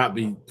should not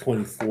be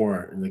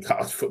 24 in the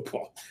college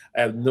football.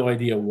 I have no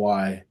idea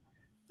why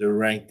they're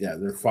ranked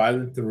that. They're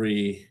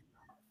 5-3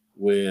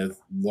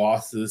 with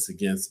losses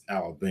against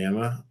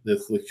Alabama.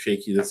 This looks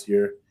shaky this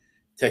year.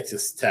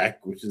 Texas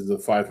Tech, which is a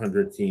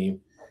 500 team,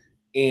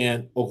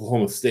 and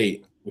Oklahoma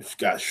State, which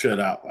got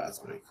shut out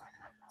last week.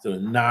 So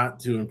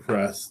not too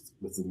impressed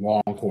with the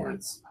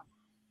Longhorns.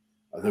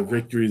 Their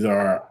victories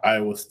are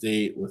Iowa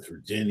State with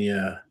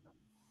Virginia,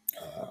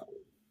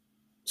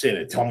 San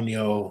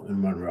Antonio,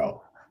 and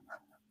Monroe.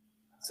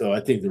 So I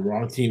think the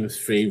wrong team is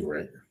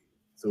favorite.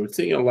 So we're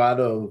seeing a lot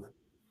of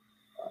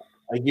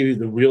I give you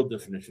the real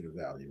definition of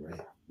value, right?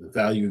 The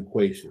value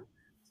equation.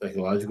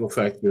 Psychological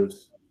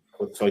factors,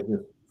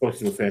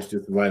 functional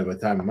factors divided by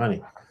time and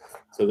money.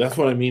 So that's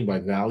what I mean by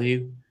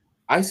value.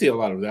 I see a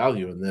lot of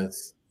value in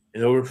this.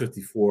 In over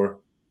 54,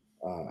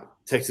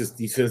 Texas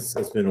defense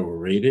has been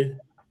overrated.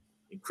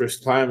 And Chris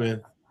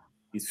Kleiman,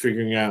 he's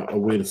figuring out a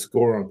way to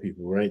score on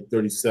people, right?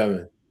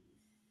 37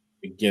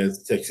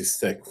 against Texas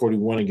Tech,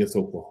 41 against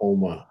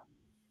Oklahoma,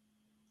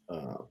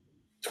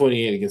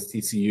 28 against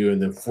TCU,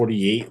 and then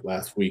 48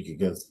 last week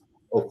against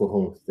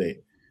Oklahoma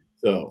State.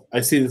 So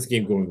I see this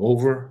game going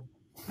over.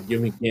 You're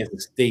giving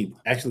Kansas State.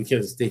 Actually,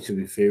 Kansas State should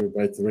be favored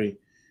by 3,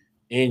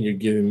 and you're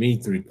giving me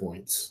 3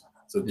 points.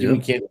 So give me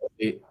Kansas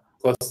State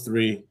plus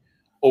 3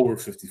 over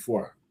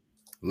 54.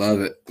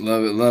 Love it,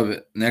 love it, love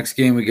it. Next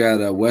game we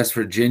got West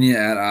Virginia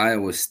at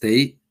Iowa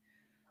State.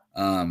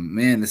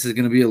 Man, this is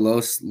going to be a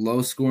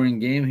low scoring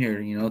game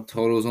here.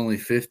 Total's only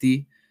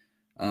 50.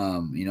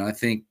 I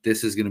think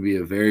this is going to be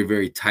a very,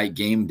 very tight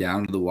game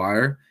down to the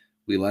wire.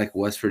 We like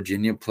West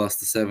Virginia plus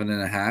the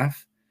 7.5.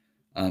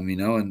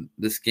 And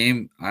this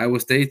game, Iowa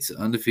State's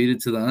undefeated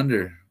to the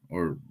under,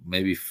 or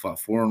maybe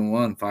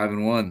 4-1,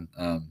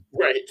 5-1.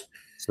 Right.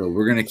 So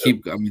we're going to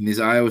keep. These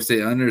Iowa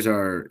State unders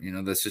are,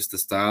 that's just the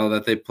style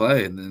that they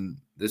play. And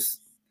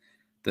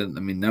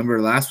then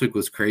number last week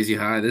was crazy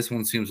high. This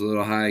one seems a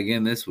little high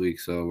again this week.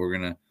 So we're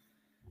going to,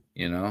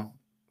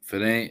 if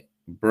it ain't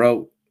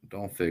broke,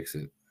 don't fix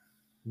it.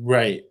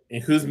 Right.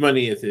 And whose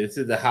money is it? Is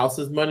it the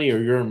house's money or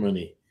your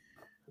money?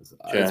 It's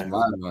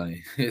my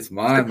money. It's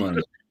my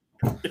money.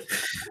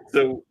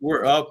 So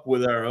we're up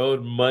with our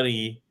own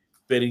money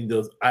betting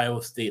those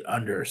Iowa State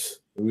unders.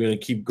 We're going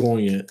to keep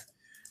going it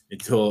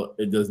until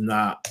it does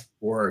not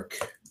work.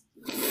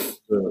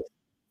 So,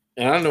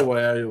 and I don't know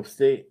why Iowa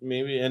State.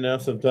 Maybe I know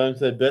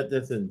sometimes I bet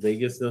this in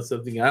Vegas knows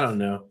something. I don't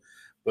know.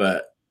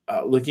 But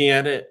looking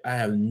at it, I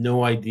have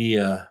no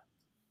idea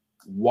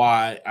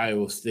why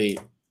Iowa State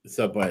is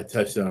up by a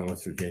touchdown on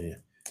West Virginia.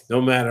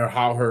 No matter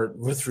how hurt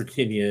West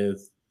Virginia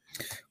is.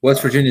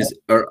 West Virginia's,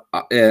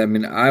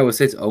 Iowa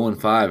State's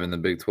 0-5 in the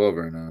Big 12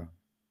 right now.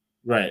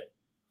 Right.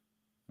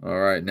 All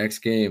right, next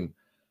game.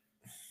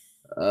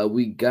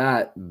 We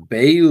got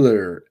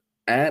Baylor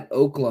at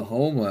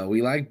Oklahoma.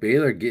 We like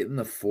Baylor getting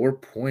the 4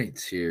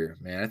 points here,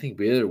 man. I think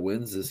Baylor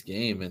wins this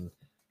game, and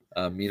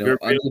under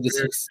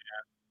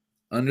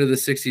the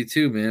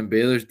 62, man.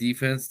 Baylor's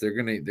defense, they're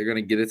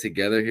gonna get it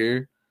together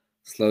here,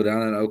 slow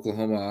down an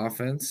Oklahoma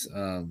offense,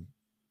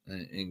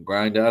 and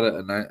grind out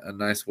a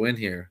nice win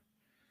here.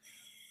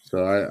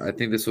 So I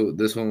think this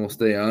one will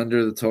stay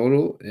under the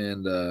total,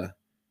 and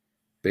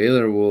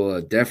Baylor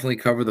will definitely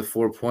cover the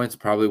 4 points,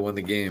 probably win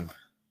the game.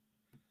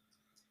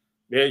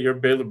 Yeah, you're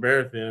Baylor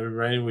Bears, man.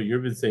 Right, what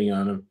you've been saying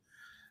on them.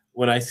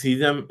 When I see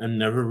them, I'm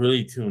never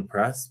really too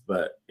impressed,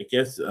 but I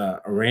guess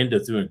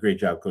Aranda's doing a great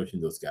job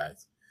coaching those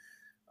guys,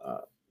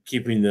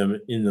 keeping them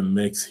in the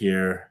mix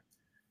here.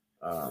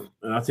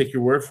 And I'll take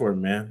your word for it,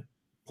 man.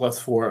 Plus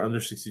 4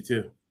 under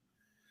 62.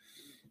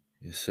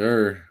 Yes,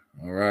 sir.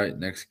 All right,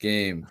 next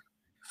game.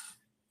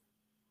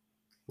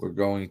 We're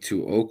going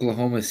to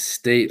Oklahoma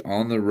State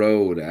on the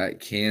road at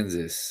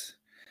Kansas.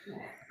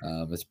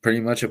 It's pretty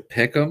much a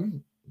pick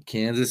 'em.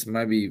 Kansas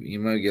you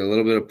might get a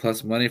little bit of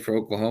plus money for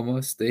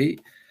Oklahoma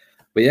State.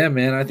 But yeah,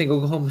 man, I think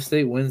Oklahoma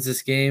State wins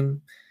this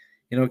game.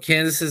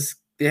 Kansas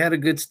they had a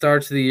good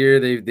start to the year.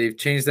 They've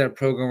changed that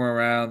program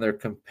around. They're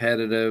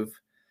competitive.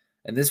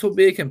 And this will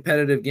be a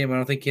competitive game. I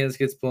don't think Kansas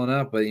gets blown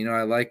out, but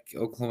I like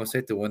Oklahoma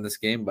State to win this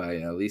game by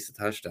at least a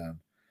touchdown.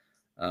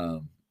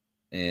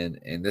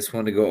 And this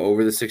one to go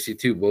over the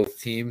 62.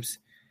 Both teams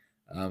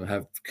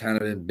have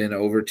kind of been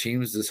over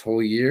teams this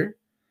whole year.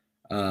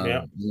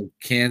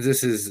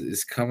 Kansas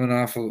is coming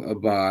off a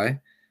bye,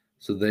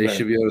 so they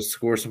should be able to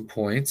score some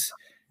points.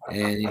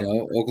 And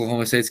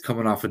Oklahoma State's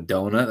coming off a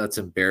donut. That's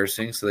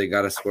embarrassing. So they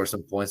got to score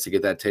some points to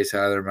get that taste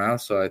out of their mouth.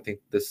 So I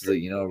think this is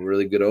a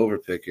really good over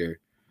pick here.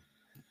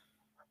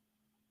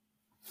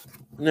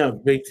 No,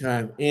 big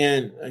time.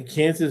 And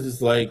Kansas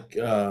is like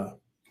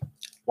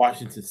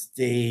Washington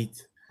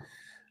State,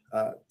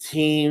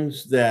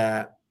 teams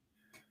that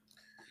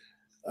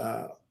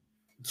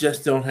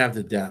just don't have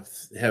the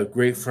depth. They have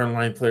great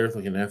frontline players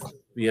like an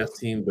FBS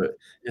team, but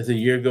as the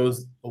year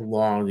goes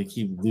along, they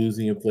keep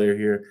losing a player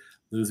here,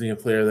 losing a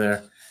player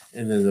there,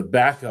 and then the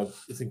backup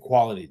is in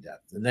quality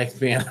depth. The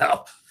next man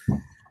up,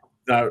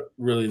 not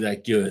really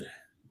that good.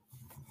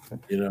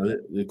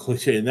 The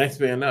cliche, the next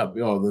man up.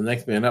 The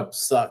next man up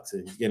sucks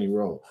and he's getting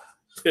rolled.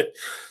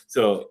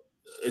 So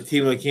a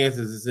team like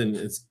Kansas isn't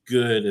as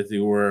good as they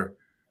were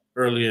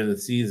early in the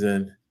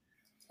season.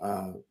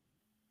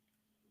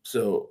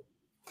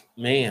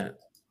 Man,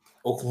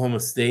 Oklahoma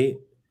State,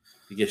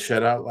 they get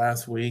shut out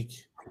last week.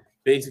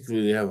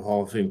 Basically, they have a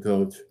Hall of Fame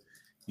coach.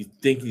 You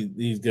think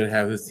he's going to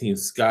have his team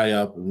sky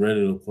up and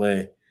ready to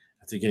play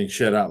after getting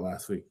shut out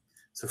last week.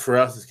 So for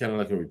us, it's kind of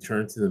like a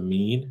return to the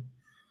mean,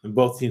 and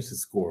both teams can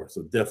score.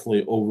 So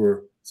definitely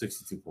over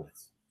 62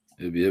 points.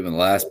 It'll be even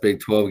last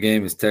Big 12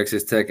 game is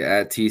Texas Tech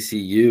at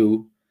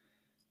TCU.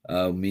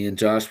 Me and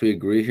Josh, we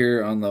agree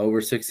here on the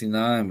over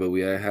 69, but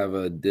we have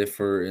a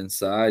differ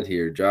inside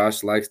here.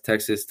 Josh likes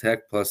Texas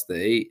Tech plus the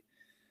 8,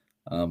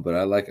 but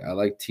I like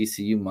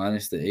TCU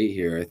minus the 8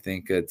 here. I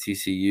think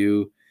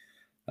TCU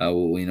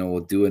will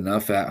do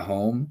enough at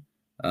home.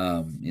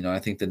 I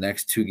think the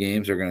next 2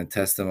 games are going to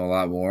test them a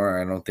lot more.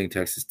 I don't think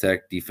Texas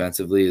Tech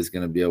defensively is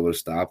going to be able to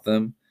stop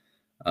them,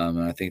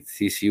 and I think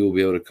TCU will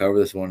be able to cover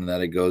this one and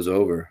that it goes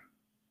over.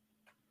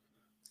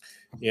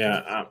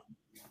 Yeah,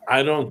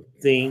 I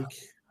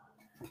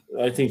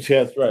think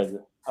Chad's right.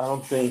 I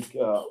don't think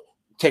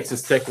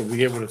Texas Tech will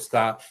be able to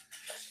stop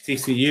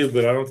TCU,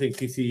 but I don't think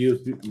TCU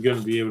is going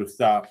to be able to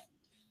stop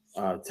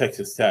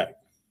Texas Tech.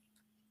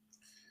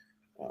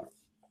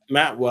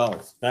 Matt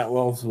Wells. Matt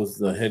Wells was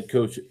the head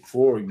coach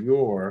for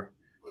your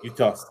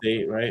Utah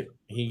State, right?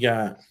 He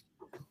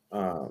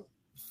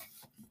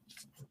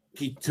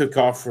took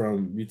off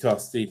from Utah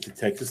State to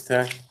Texas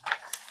Tech.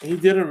 And he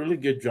did a really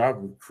good job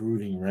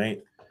recruiting,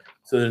 right?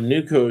 So the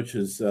new coach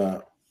is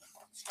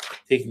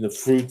taking the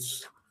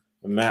fruits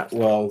of Matt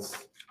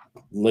Wells'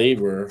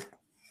 labor,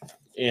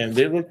 and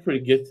they looked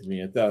pretty good to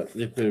me. I thought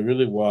they played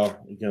really well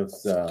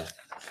against San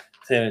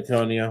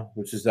Antonio,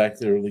 which is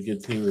actually a really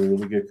good team with a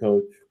really good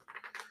coach.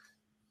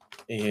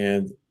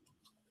 And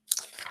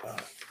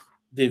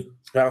they've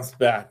bounced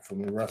back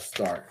from a rough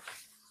start.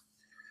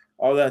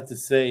 All that to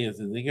say is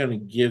that they're going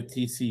to give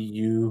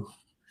TCU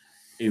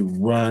a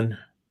run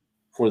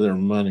for their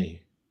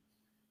money.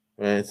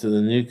 Right? So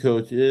the new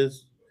coach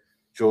is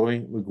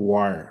Joey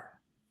McGuire,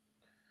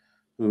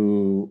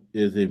 who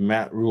is a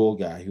Matt Rule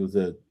guy. He was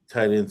a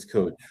tight ends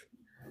coach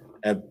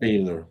at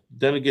Baylor.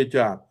 Done a good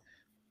job.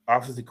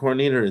 Offensive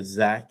coordinator is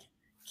Zach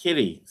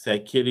Kitty.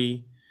 Zach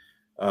Kitty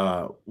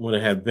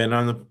would have been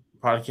on the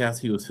podcast.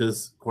 He was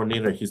his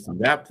coordinator at Houston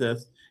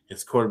Baptist.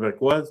 His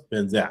quarterback was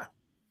Ben Zapp,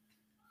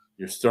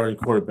 your starting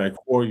quarterback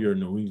for your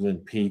New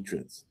England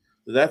Patriots.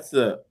 So that's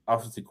the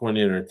offensive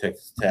coordinator at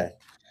Texas Tech.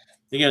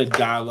 They're going to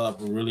dial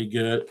up a really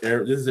good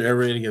this is air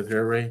raid against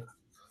air raid.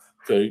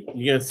 So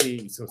you're going to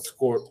see some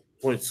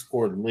points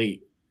scored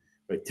late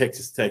by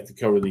Texas Tech to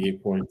cover the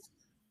 8 points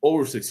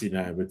over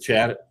 69. But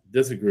Chad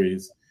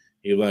disagrees.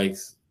 He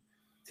likes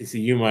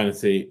TCU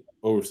 -8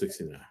 over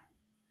 69.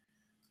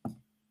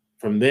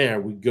 From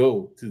there, we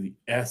go to the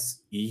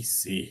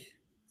SEC.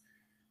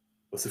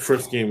 What's the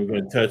first game we're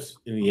going to touch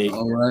in the 8?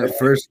 All right,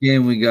 first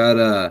game we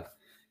got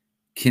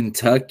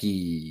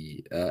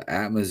Kentucky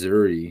at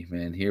Missouri.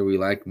 Man, here we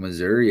like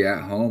Missouri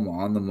at home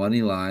on the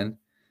money line.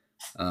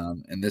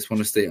 And this one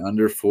to stay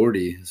under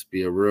 40. This will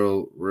be a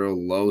real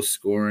low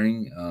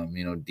scoring,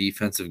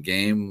 defensive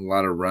game, a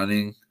lot of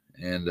running,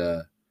 and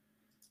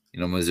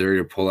Missouri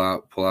to pull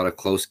out a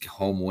close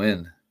home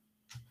win.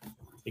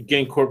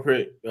 Again,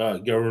 corporate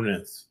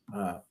governance.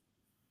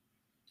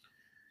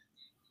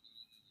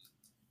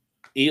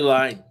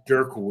 Eli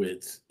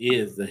Derkowitz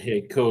is the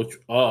head coach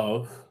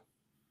of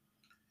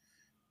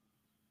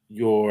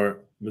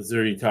your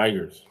Missouri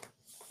Tigers.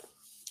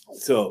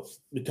 So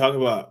we talk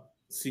about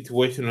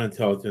situational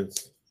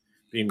intelligence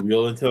being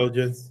real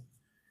intelligence.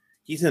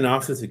 He's an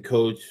offensive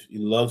coach. He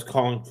loves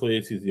calling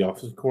plays. He's the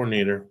offensive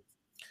coordinator.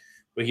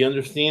 But he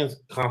understands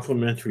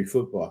complementary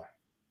football.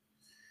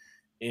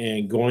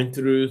 And going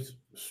through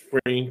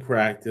spring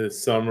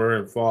practice, summer,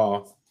 and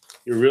fall,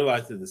 you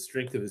realize that the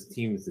strength of his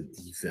team is the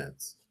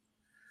defense.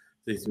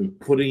 So he's been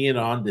putting it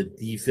on the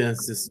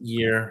defense this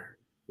year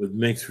with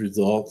mixed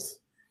results.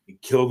 He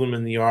killed them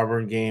in the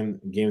Auburn game,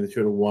 a game that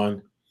should have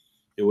won.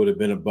 It would have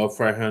been above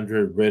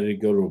 500, ready to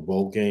go to a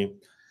bowl game.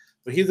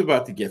 But he's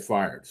about to get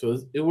fired. So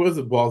it was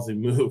a ballsy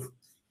move,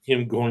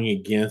 him going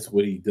against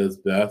what he does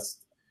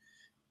best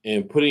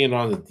and putting it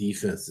on the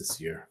defense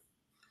this year.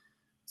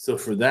 So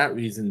for that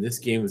reason, this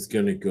game is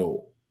going to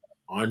go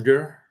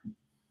under.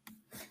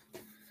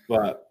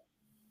 But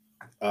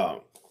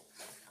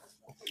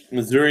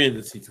Missouri in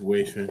the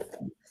situation,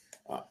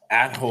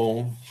 at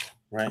home,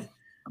 right,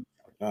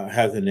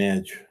 has an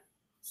edge.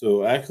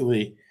 So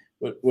actually,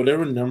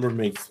 whatever number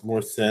makes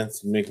more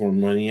sense, make more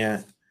money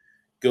at,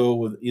 go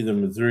with either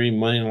Missouri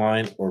money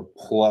line or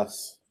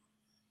plus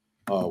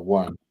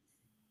 1.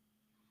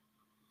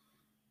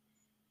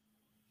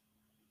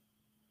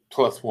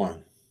 Plus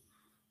 1.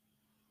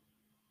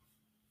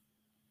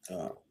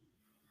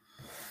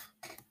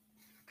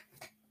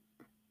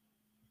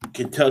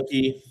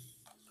 Kentucky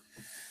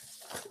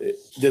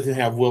doesn't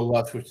have Will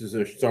Lutz, which is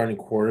their starting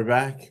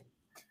quarterback,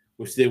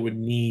 which they would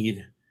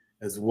need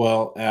as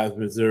well as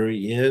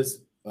Missouri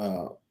is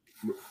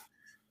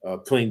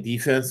playing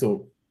defense.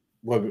 So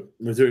what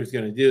Missouri is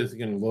going to do is they're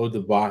going to load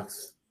the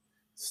box,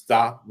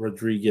 stop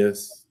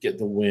Rodriguez, get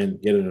the win,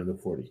 get it under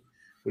 40.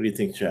 What do you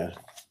think, Chad?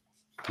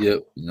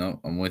 Yep. No,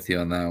 I'm with you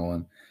on that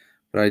one.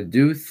 But I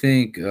do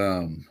think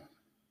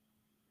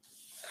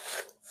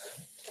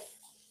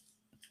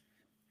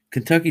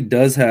Kentucky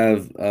does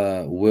have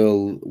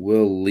Will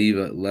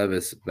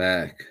Levis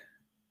back.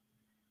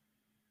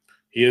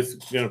 He is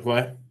going to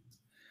play?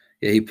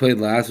 Yeah, he played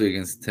last week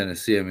against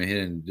Tennessee. I mean, he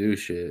didn't do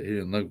shit. He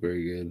didn't look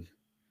very good.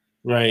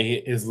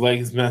 Right. His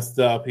leg's messed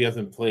up. He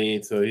hasn't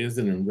played, so he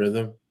isn't in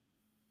rhythm.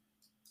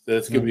 So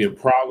that's going to be a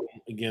problem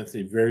against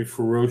a very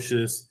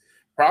ferocious,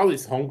 probably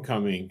his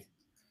homecoming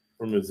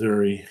for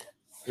Missouri.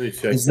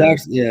 This is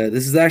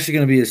actually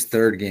going to be his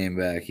third game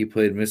back. He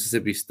played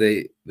Mississippi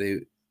State.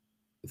 The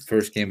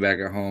first game back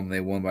at home, they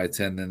won by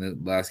 10. Then the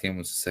last game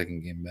was the second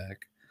game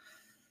back.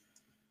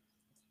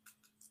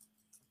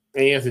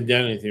 And he hasn't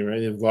done anything, right?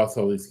 They've lost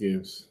all these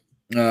games.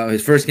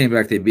 His first game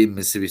back, they beat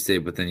Mississippi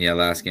State, but then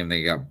last game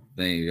they got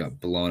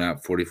blown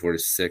out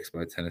 44-6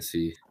 by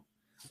Tennessee.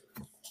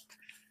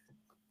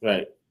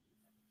 Right.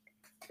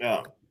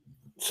 Yeah.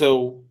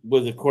 So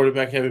was the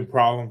quarterback having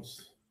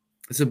problems?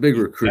 It's a big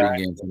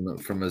recruiting game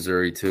from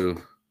Missouri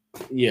too.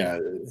 Yeah,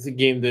 it's a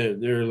game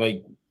that they're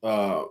like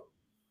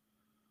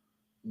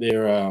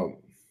they're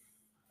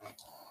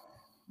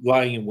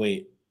lying in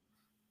wait.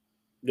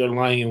 They're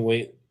lying in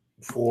wait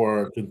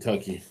for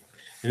Kentucky.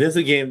 And this is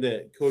a game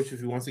that coach,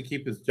 if he wants to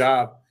keep his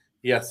job,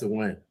 he has to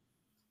win.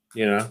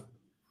 You know?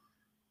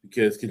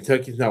 Because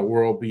Kentucky's not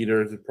world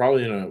beaters. They're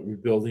probably in a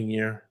rebuilding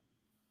year.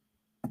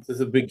 So it's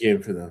a big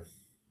game for them.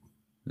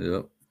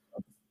 Yep.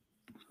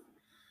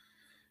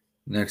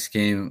 Next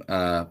game,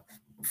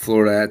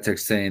 Florida at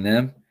Texas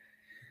A&M.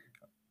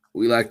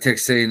 We like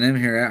Texas A&M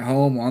here at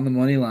home on the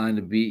money line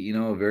to beat,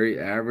 a very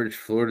average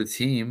Florida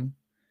team.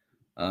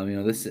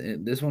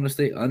 This one to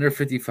stay under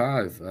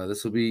 55.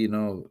 This will be,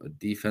 a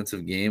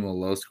defensive game, a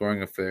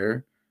low-scoring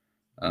affair.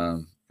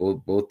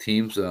 Both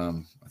teams,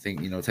 I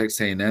think,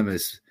 Texas A&M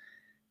has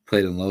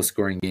played in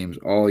low-scoring games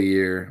all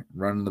year,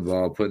 running the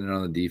ball, putting it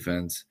on the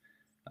defense.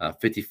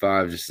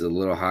 55 just is a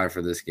little high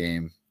for this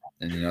game.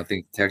 And, I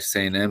think Texas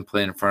A&M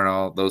playing in front of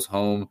all those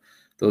home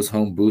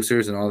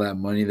boosters and all that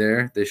money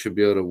there, they should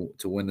be able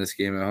to win this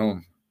game at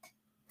home.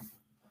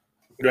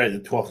 Right, the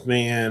 12th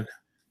man.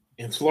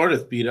 And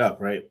Florida's beat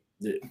up, right?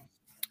 You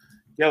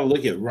got to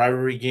look at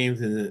rivalry games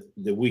in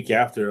the week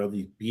after of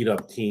these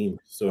beat-up teams.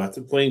 So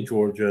after playing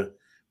Georgia,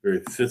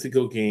 very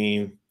physical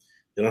game.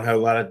 They don't have a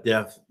lot of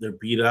depth. They're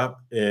beat up.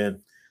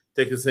 And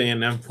Texas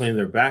A&M playing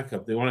their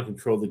backup. They want to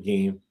control the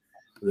game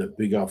with a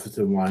big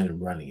offensive line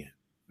and running it,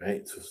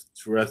 right? So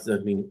for us,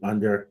 that means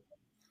under.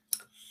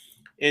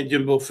 And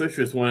Jimbo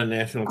Fisher has won a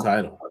national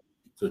title.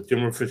 So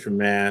Jimbo Fisher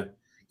mad,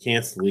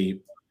 can't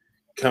sleep,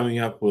 coming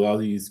up with all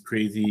these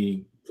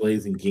crazy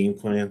plays and game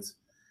plans.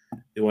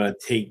 They want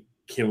to take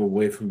him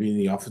away from being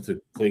the offensive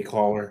play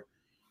caller.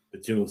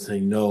 But Jimbo's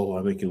saying, no,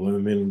 I'm making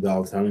 $11 million.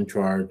 I'm in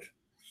charge.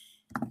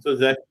 So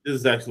this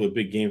is actually a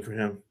big game for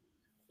him,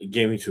 a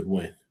game he should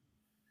win.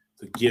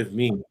 So give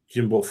me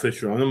Jimbo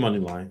Fisher on the money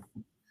line,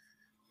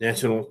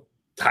 national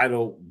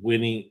title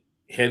winning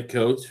head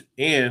coach,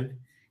 and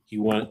he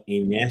won a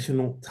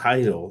national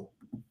title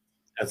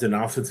as an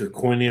offensive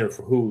coordinator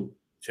for who,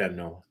 Chad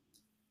Nolan?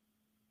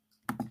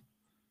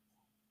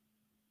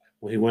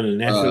 Well, he won a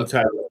national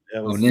title.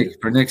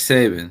 For Nick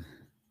Saban.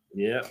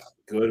 Yeah,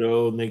 good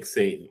old Nick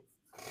Saban.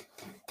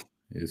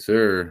 Yes,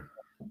 sir.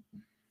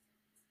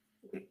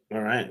 All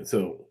right,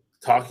 so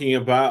talking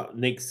about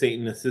Nick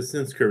Saban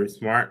assistants, Kirby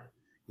Smart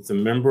is a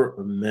member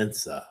of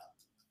Mensa.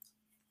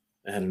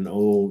 I had an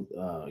old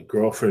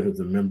girlfriend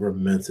who's a member of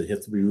Mensa. You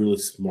have to be really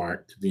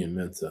smart to be in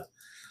Mensa.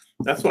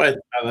 That's why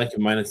I like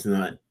him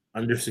 -9.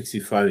 Under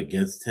 65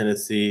 against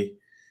Tennessee.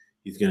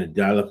 He's going to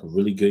dial up a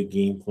really good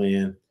game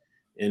plan.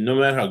 And no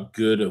matter how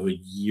good of a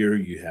year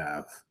you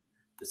have,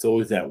 it's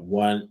always that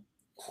one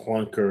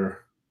clunker,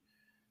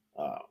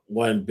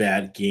 one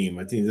bad game.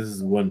 I think this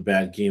is one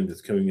bad game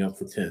that's coming up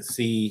for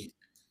Tennessee.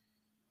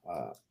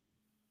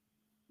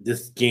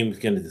 This game is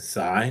going to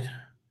decide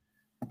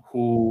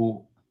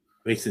who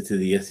makes it to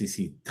the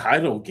SEC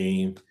title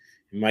game.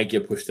 It might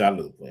get pushed out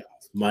of the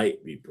playoffs.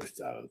 Might be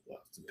pushed out of the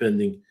playoffs,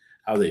 depending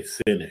how they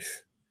finish.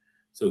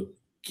 So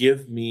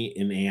give me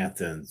in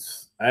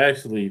Athens. I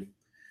actually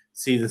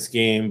see this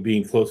game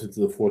being closer to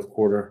the fourth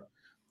quarter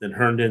than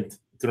Herndon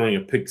throwing a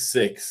pick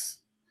six,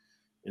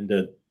 and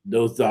that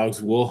those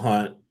dogs will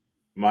hunt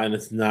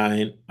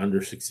 -9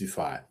 under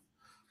 65.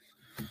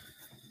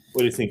 What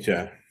do you think,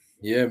 Chad?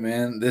 Yeah,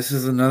 man. This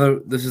is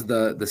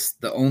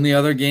the only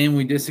other game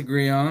we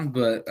disagree on,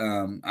 but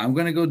I'm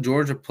gonna go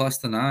Georgia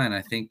 +9.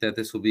 I think that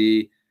this will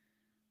be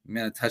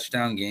a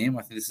touchdown game.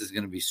 I think this is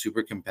gonna be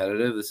super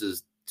competitive. This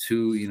is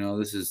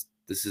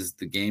this is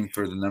the game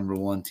for the number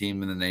one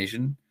team in the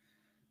nation.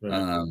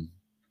 Right.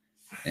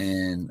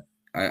 And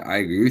I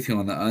agree with you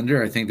on the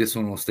under. I think this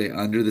one will stay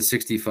under the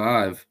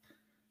 65.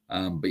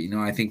 But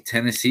I think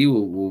Tennessee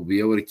will be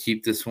able to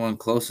keep this one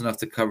close enough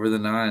to cover the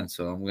 9.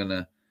 So I'm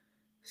gonna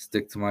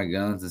stick to my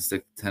guns and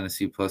stick to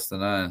Tennessee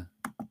 +9.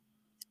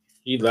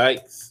 He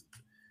likes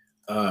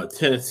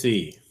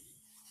Tennessee.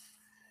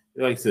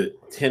 He likes it.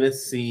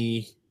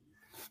 Tennessee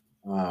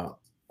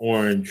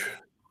orange.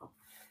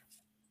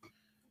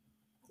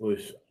 Let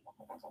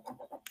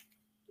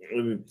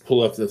me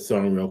pull up this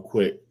song real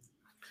quick.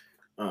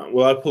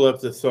 I pull up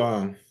the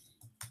song.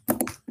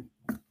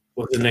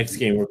 What's the next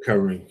game we're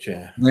covering,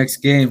 Chad? Next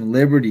game,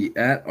 Liberty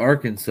at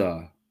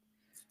Arkansas.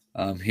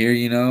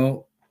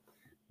 Here,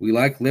 we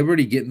like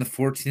Liberty getting the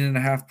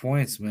 14.5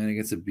 points, man,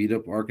 against a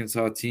beat-up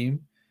Arkansas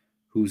team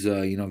who's,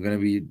 going to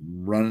be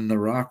running the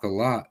rock a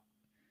lot.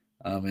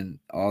 And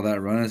all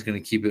that running is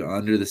going to keep it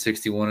under the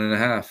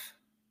 61.5.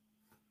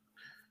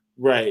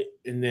 Right.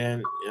 And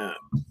then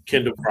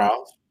Kendall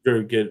Prowse,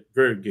 very good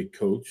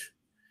coach,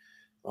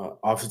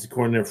 offensive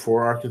coordinator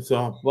for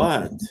Arkansas.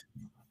 But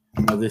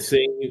they're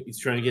saying he's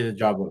trying to get a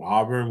job at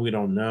Auburn. We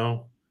don't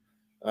know.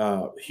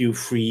 Hugh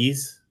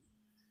Freeze,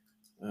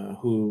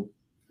 who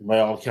by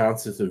all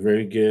accounts is a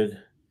very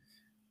good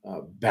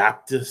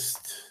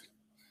Baptist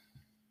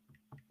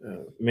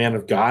man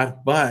of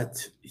God,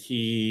 but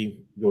he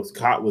was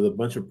caught with a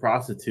bunch of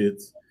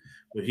prostitutes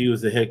when he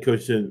was the head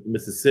coach in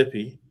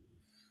Mississippi.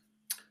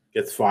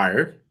 gets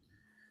fired.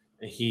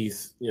 And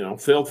he's,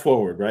 failed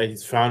forward, right?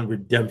 He's found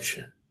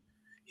redemption.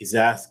 He's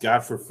asked God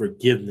for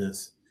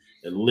forgiveness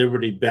at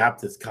Liberty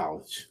Baptist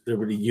College,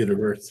 Liberty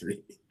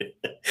University.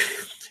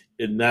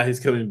 And now he's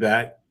coming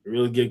back.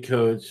 Really good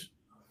coach.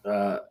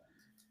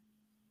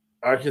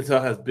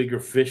 Arkansas has bigger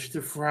fish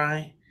to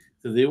fry.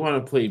 So they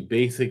want to play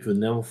basic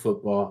vanilla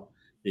football.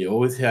 They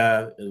always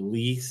have at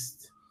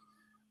least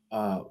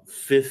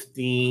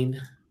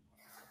 15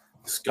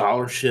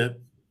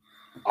 scholarship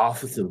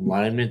offensive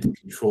linemen to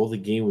control the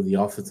game with the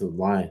offensive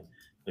line,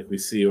 like we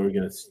see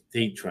Oregon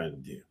State trying to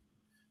do.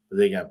 But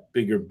they got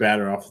bigger,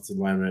 badder offensive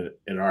linemen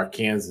at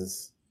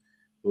Arkansas,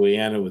 the way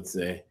Anna would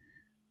say.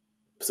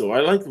 So I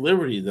like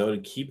Liberty, though,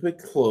 to keep it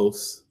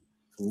close,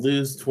 to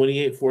lose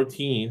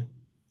 28-14,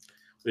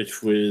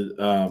 which would,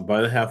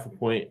 by the half a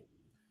point,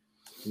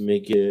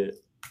 make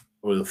it,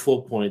 or the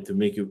full point to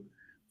make it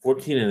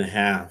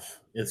 14.5.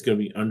 It's going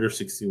to be under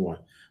 61.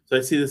 So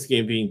I see this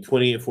game being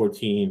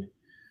 28-14,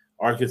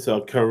 Arkansas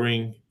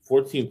covering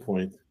 14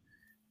 points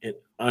and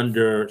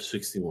under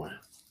 61. What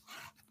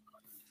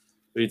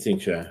do you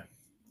think, Chad?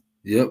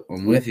 Yep,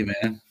 I'm with you,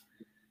 man.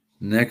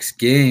 Next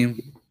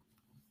game,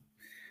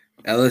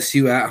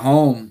 LSU at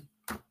home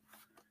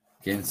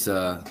against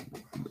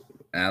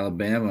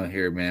Alabama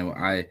here, man.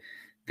 I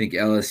think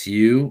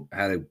LSU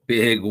had a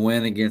big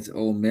win against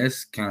Ole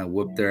Miss, kind of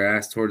whipped their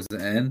ass towards the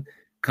end,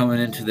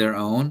 coming into their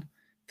own.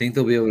 Think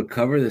they'll be able to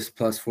cover this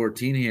plus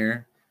 14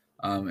 here.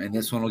 And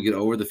this one will get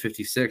over the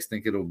 56.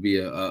 Think it'll be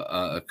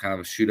a kind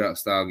of a shootout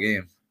style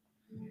game.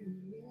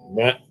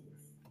 What?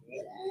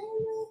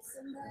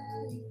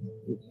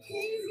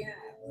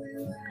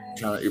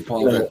 You're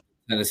pulling that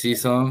Tennessee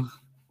song?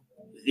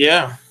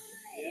 Yeah.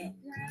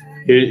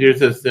 Here's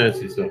the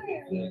Tennessee song.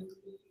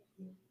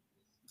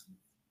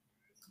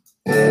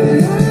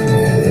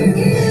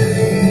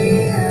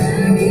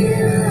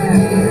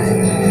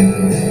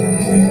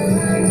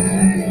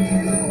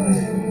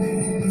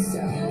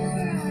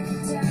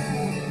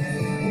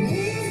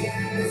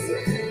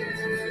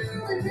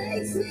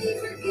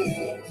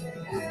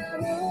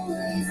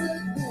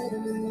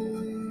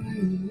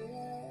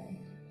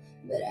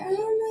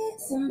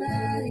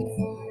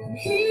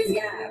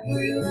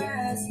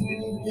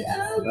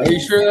 Are you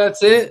sure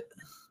that's it?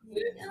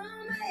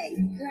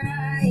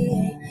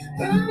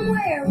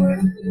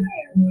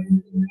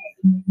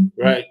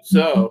 Right.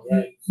 So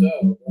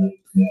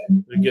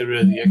we get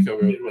rid of the echo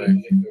real quick.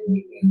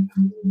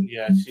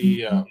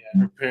 Yeah,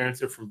 her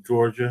parents are from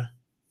Georgia,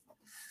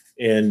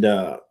 and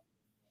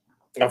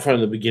I'll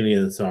find the beginning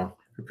of the song.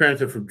 Her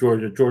parents are from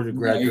Georgia. Georgia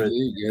graduate.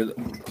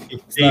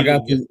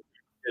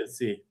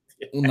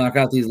 We'll knock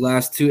out these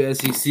last two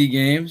SEC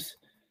games.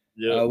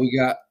 Yeah.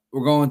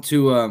 We're going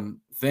to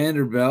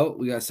Vanderbilt.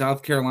 We got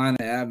South Carolina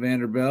at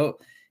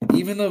Vanderbilt.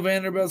 Even though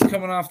Vanderbilt's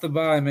coming off the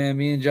bye, man,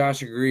 me and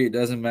Josh agree it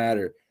doesn't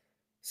matter.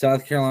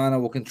 South Carolina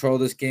will control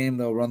this game.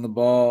 They'll run the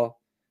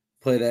ball,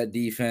 play that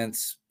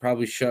defense,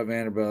 probably shut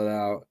Vanderbilt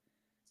out.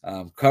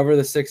 Cover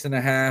the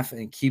 6.5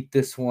 and keep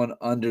this one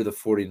under the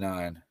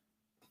 49.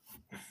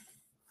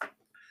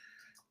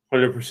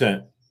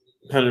 100%.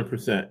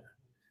 100%.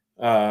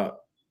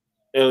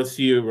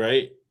 LSU,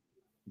 right?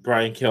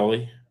 Brian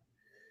Kelly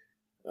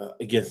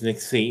against Nick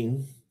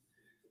Saban.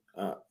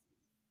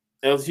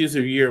 LSU's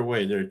a year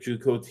away. They're a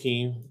JUCO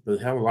team, but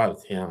they have a lot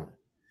of talent.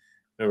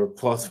 They're a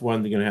 +1.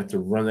 They're going to have to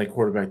run that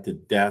quarterback to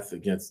death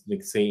against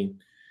Nick Saban.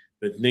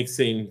 But Nick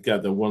Saban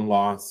got the one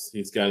loss.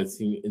 He's got his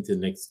team into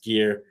next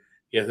year.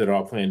 He has it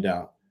all planned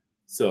out.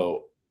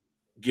 So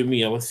give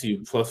me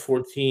LSU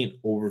 +14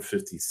 over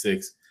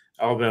 56.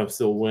 Alabama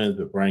still wins,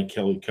 but Brian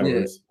Kelly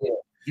covers. Yeah.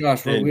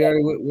 Josh, we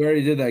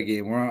already did that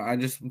game.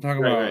 I'm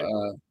talking about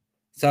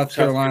South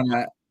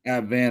Carolina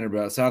at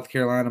Vanderbilt. South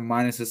Carolina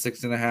minus the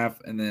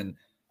 6.5, and then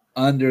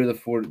under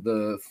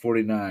the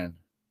 49.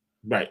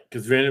 Right,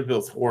 because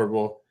Vanderbilt's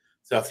horrible.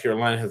 South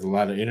Carolina has a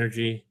lot of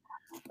energy.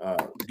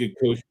 Good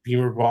coach,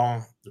 Beamer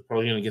Ball. They're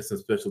probably going to get some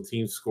special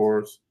team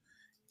scores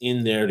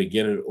in there to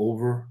get it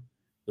over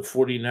the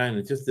 49.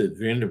 It's just that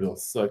Vanderbilt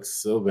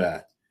sucks so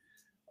bad.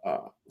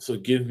 So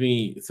give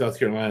me South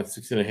Carolina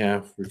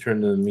 6.5,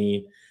 return to the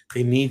mean.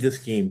 They need this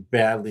game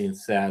badly and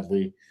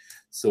sadly,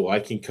 so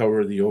I can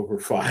cover the over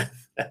 5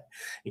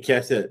 and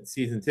catch that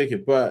season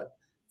ticket. But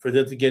for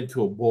them to get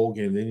into a bowl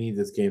game, they need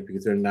this game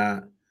because they're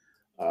not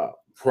they're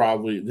not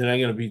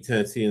going to beat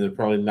Tennessee, and they're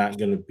probably not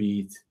going to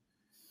beat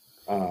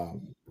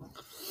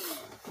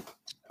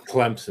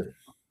Clemson.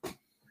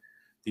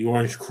 The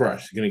Orange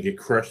Crush. They're going to get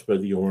crushed by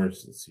the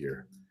Orange this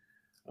year.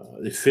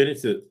 They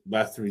finished the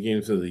last 3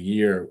 games of the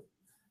year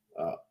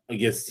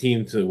against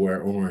teams that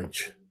wear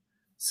orange.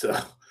 So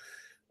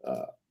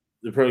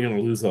they're probably going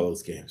to lose all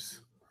those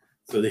games.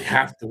 So they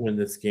have to win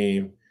this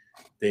game.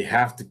 They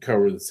have to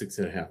cover the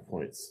 6.5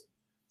 points.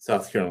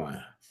 South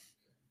Carolina.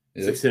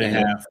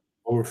 6.5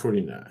 over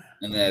 49.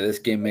 And this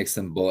game makes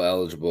them bowl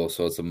eligible,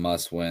 so it's a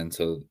must win.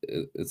 So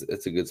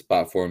it's a good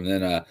spot for them.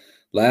 Then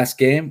last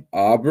game,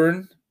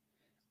 Auburn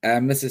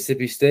at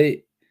Mississippi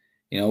State.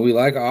 We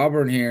like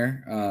Auburn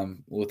here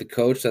with the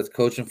coach that's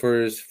coaching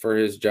for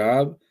his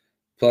job,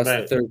 plus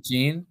the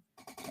 13.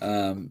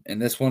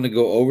 And this one to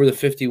go over the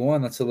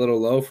 51, that's a little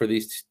low for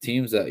these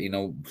teams that,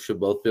 should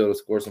both be able to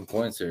score some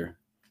points here.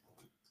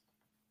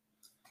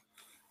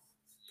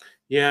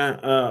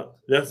 Yeah,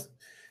 that's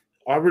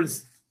Auburn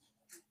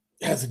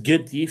has a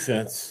good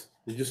defense.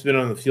 They've just been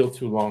on the field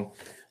too long.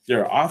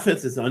 Their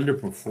offense is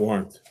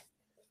underperformed.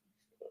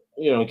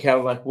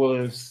 Cadillac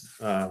Williams,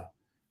 the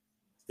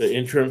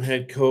interim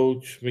head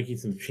coach, making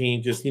some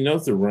changes. He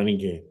knows the running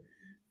game.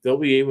 They'll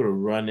be able to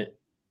run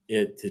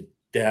it to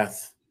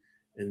death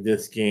in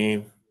this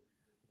game.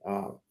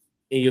 And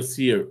you'll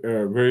see a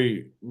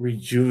very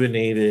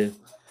rejuvenated,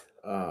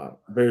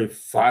 very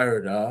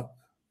fired up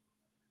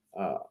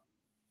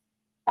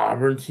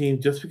Auburn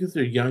team. Just because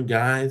they're young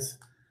guys,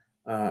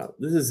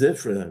 this is it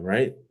for them,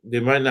 right? They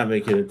might not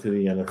make it into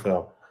the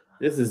NFL.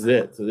 This is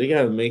it. So they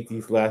got to make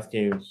these last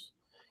games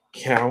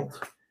count.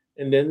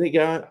 And then they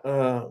got,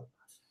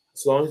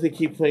 as long as they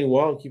keep playing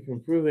well and keep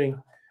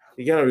improving,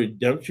 they got a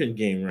redemption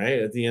game, right,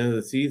 at the end of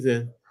the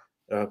season.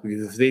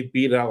 Because if they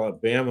beat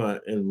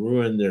Alabama and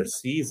ruin their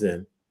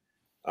season,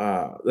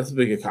 that's a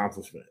big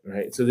accomplishment,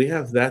 right? So they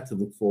have that to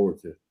look forward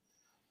to.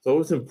 It's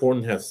always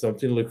important to have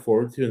something to look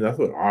forward to, and that's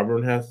what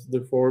Auburn has to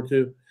look forward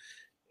to,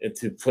 and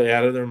to play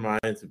out of their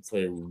minds and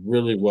play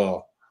really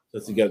well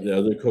since they got the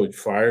other coach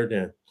fired.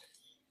 And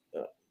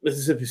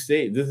Mississippi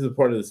State, this is a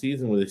part of the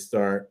season where they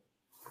start,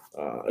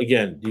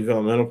 again,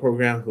 developmental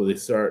programs where they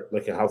start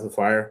like a house of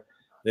fire.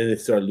 Then they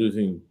start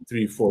losing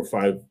 3, 4,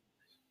 5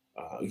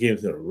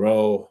 games in a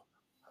row.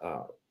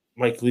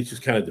 Mike Leach is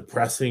kind of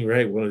depressing,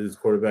 right? One of his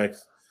quarterbacks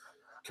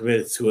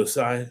committed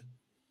suicide.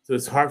 So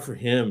it's hard for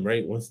him,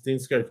 right? Once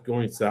things start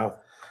going south,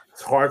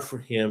 it's hard for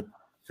him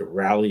to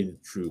rally the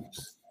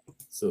troops.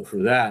 So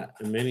for that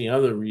and many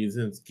other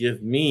reasons,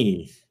 give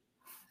me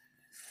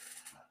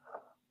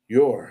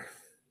your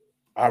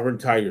Auburn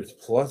Tigers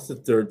plus the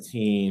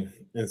 13.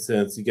 And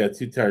since you got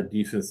two tired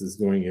defenses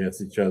going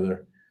against each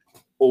other,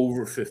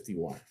 over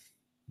 51.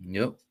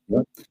 Yep.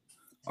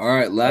 All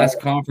right,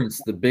 last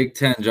conference, the Big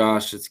Ten,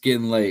 Josh. It's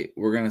getting late.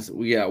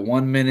 We got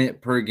 1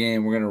 minute per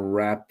game. We're gonna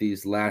wrap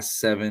these last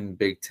 7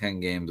 Big Ten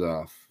games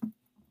off.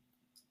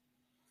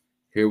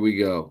 Here we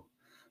go.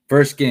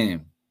 First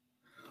game,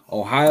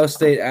 Ohio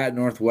State at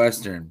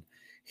Northwestern.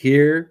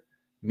 Here,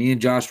 me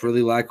and Josh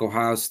really like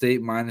Ohio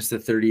State minus the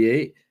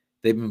 38.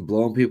 They've been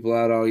blowing people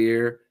out all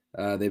year.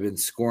 They've been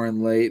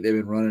scoring late. They've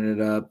been running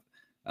it up.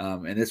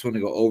 And this one to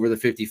go over the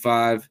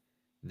 55.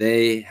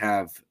 They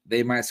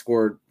might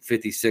score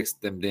 56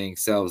 them dang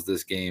selves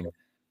this game.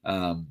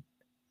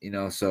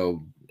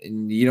 So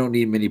you don't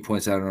need many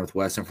points out of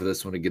Northwestern for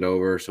this one to get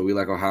over. So we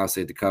like Ohio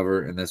State to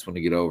cover and this one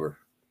to get over.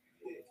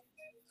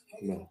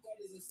 No.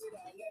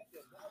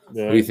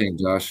 What do you think,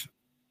 Josh?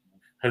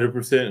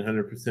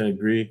 100%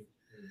 agree.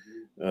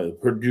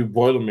 Purdue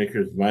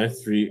Boilermakers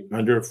 -3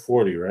 under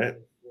 40, right?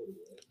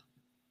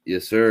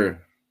 Yes,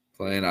 sir.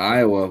 Playing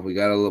Iowa. We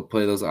got to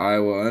play those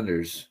Iowa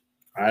unders.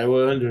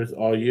 Iowa unders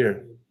all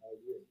year.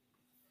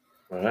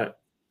 All right.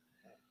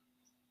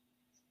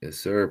 Yes,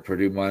 sir.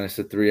 Purdue minus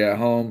the 3 at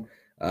home.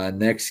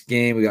 Next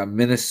game, we got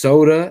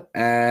Minnesota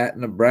at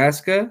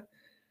Nebraska.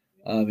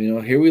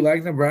 Here we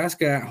like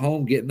Nebraska at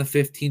home getting the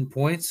 15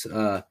 points.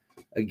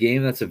 A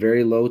game that's a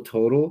very low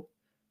total,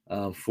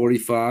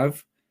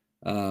 45.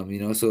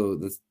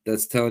 So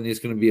that's telling you it's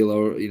going to be a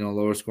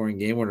lower scoring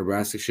game where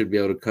Nebraska should be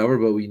able to cover.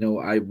 But we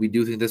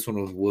do think this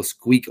one will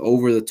squeak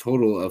over the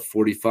total of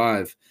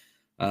 45.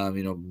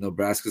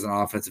 Nebraska's an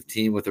offensive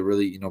team with a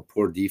really,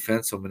 poor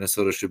defense. So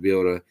Minnesota should be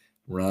able to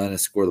run and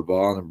score the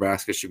ball.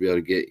 Nebraska should be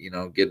able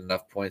to get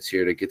enough points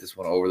here to get this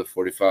one over the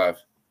 45.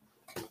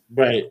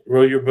 Right.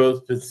 Ro, you're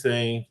both been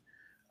saying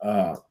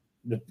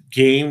the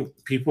game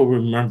people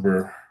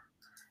remember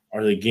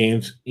are the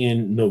games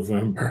in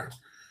November.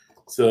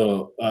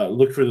 So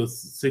look for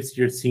those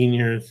 6-year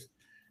seniors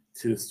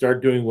to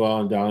start doing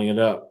well and dialing it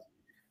up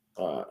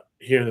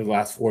here in the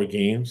last 4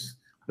 games.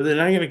 But they're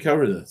not going to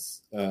cover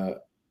this.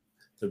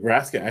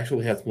 Nebraska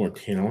actually has more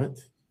talent.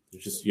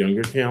 It's just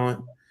younger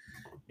talent.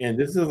 And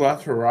this is a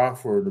last hurrah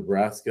for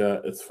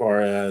Nebraska as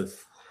far as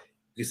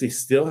because they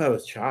still have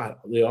a shot.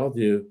 They all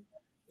do.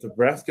 If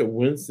Nebraska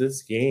wins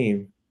this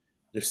game,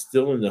 they're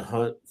still in the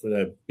hunt for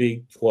that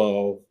Big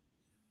 12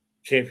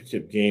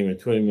 championship game and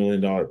 $20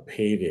 million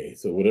payday.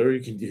 So whatever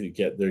you can do to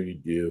get there, you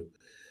do.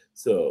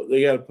 So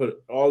they got to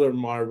put all their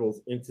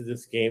marbles into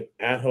this game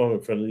at home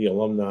in front of the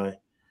alumni.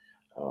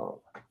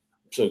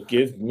 So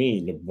give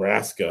me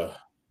Nebraska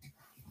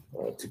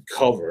to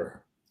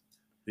cover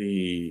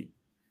the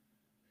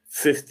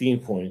 15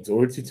 points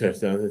over 2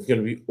 touchdowns. It's going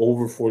to be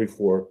over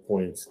 44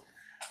 points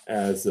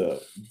as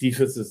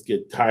defenses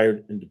get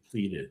tired and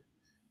depleted.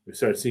 We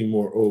start seeing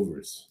more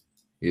overs.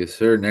 Yes,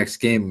 sir. Next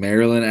game,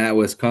 Maryland at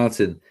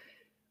Wisconsin.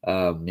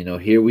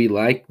 Here we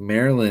like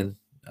Maryland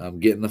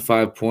getting the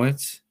 5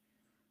 points.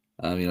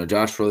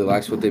 Josh really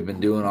likes what they've been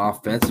doing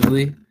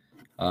offensively.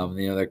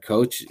 Their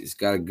coach has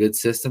got a good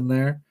system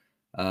there.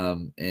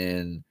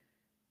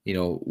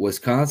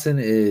 Wisconsin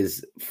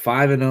is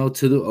 5-0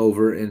 to the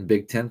over in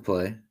Big Ten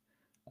play.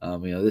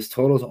 This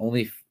total is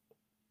only,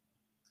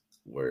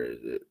 where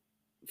is it?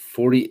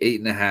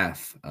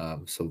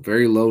 48.5. So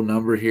very low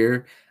number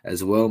here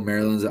as well.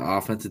 Maryland's an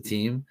offensive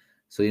team.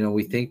 So,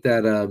 we think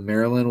that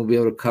Maryland will be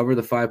able to cover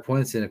the 5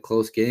 points in a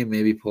close game,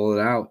 maybe pull it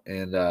out,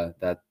 and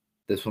that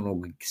this one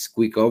will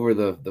squeak over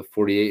the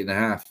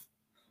 48.5.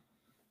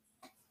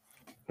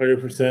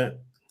 100%.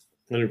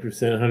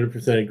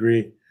 100%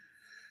 agree.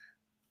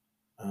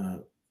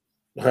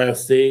 Ohio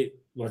State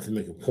wants to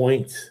make a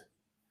point.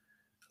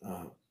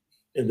 And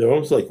they're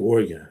almost like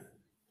Oregon.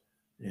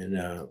 And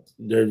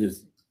they're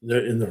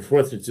in the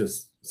fourth,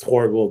 it's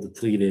horrible,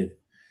 depleted.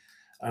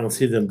 I don't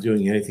see them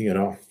doing anything at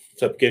all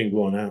except getting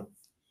blown out.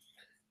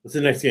 What's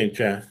the next game,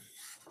 Chad?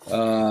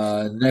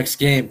 Next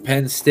game,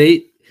 Penn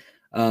State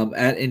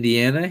at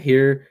Indiana.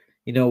 Here,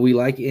 we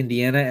like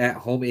Indiana at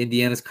home.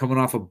 Indiana's coming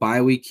off a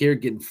bye week here,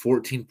 getting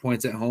 14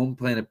 points at home,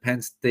 playing a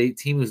Penn State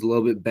team who's a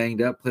little bit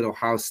banged up, played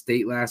Ohio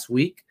State last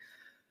week.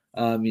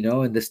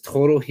 And this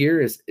total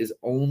here is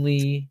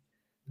only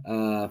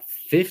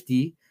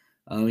 50.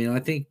 I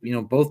think,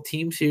 both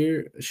teams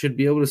here should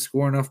be able to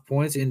score enough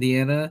points.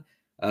 Indiana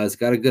has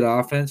got a good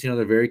offense.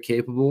 They're very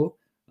capable.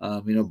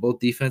 Both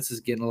defenses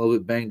getting a little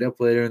bit banged up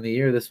later in the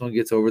year. This one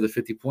gets over the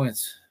 50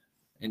 points.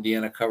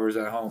 Indiana covers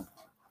at home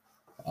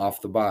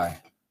off the bye.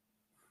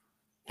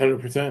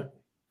 100%.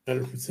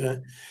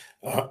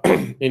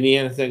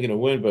 Indiana's not going to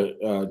win, but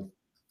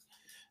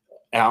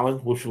Allen,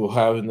 which we'll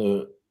have in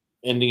the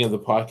ending of the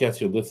podcast,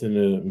 you'll listen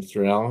to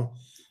Mr. Allen.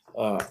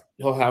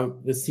 He'll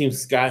have this team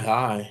sky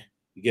high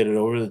to get it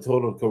over the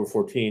total, cover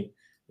 14,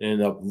 and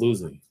end up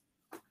losing.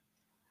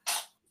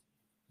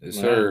 Yes,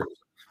 sir.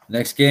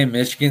 Next game,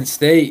 Michigan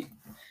State.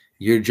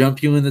 Your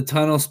jump you in the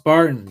tunnel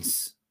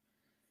Spartans.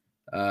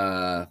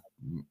 On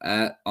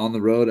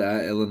the road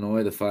at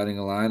Illinois, the Fighting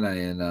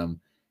Illini, and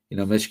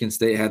Michigan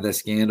State had that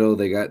scandal.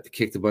 They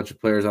kicked a bunch of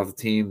players off the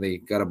team. They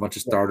got a bunch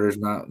of starters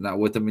not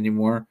with them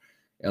anymore.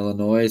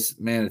 Illinois,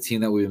 man, a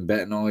team that we've been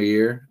betting all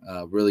year.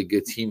 Really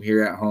good team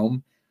here at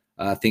home.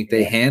 I think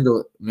they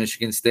handle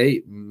Michigan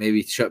State,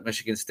 maybe shut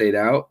Michigan State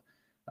out,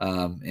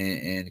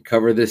 and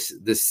cover this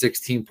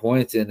 16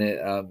 points, and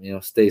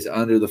it stays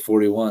under the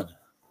 41.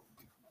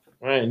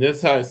 Right, and this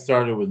is how it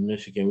started with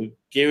Michigan. We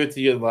gave it to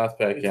you in the last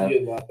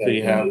podcast, so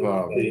you have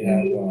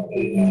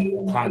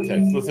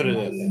context. Listen to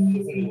this.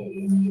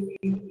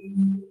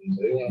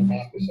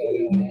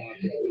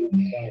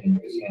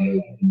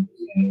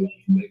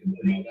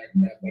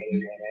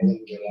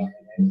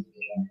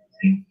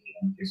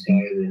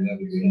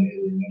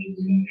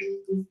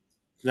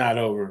 It's not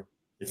over.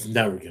 It's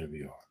never going to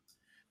be over.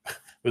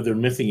 But they're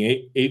missing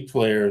eight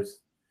players.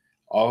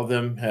 All of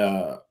them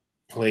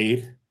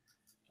played.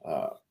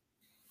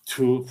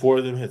 4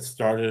 of them had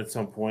started at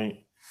some point.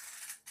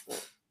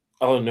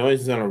 Illinois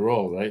is on a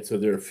roll, right? So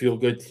they're a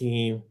feel-good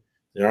team.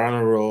 They're on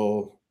a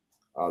roll.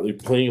 They're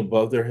playing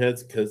above their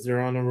heads because they're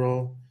on a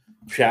roll.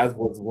 Chaz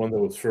was the one that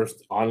was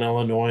first on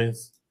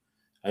Illinois.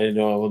 I didn't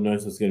know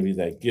Illinois was going to be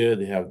that good.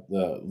 They have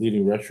the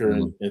leading rusher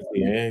in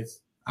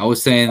NCAAs. I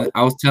was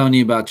telling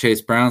you about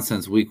Chase Brown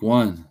since week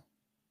 1.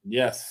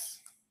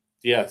 Yes.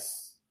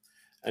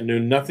 I knew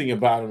nothing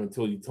about him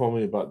until you told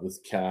me about this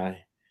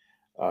guy.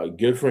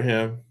 Good for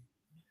him.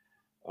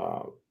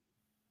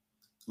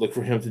 Look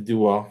for him to do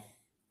well.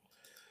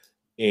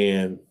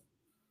 And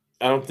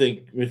I don't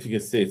think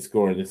Michigan State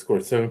scored. They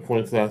scored 7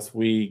 points last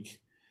week.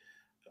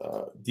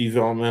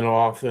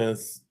 Developmental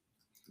offense.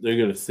 They're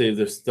going to save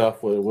their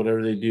stuff.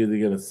 Whatever they do, they're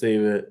going to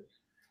save it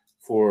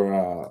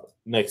for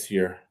next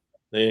year.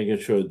 They ain't going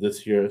to show it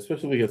this year,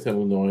 especially against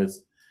Illinois,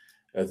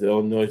 as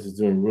Illinois is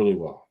doing really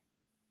well.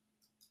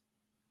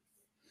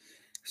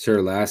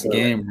 Sure, last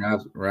game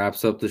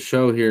wraps up the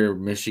show here.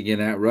 Michigan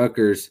at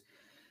Rutgers.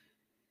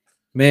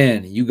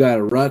 Man, you got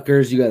a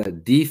Rutgers. You got a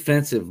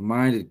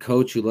defensive-minded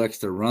coach who likes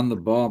to run the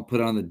ball and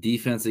put on the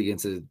defense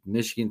against a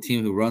Michigan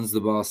team who runs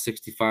the ball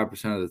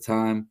 65% of the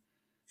time.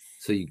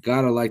 So you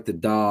got to like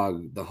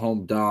the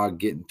home dog,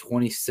 getting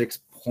 26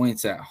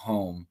 points at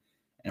home.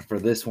 And for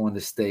this one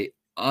to stay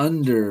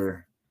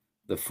under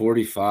the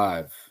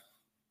 45.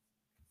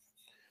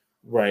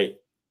 Right.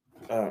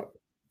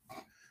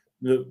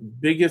 The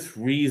biggest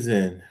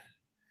reason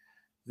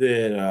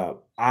that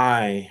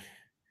I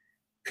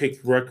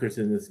picked Rutgers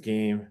in this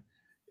game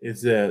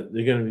is that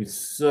they're going to be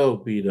so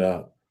beat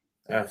up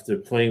after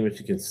playing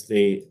Michigan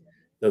State.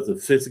 There's a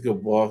physical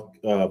ball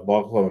club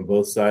on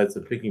both sides.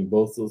 They're picking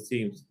both those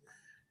teams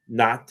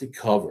not to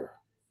cover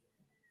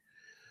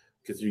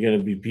because you're going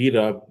to be beat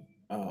up,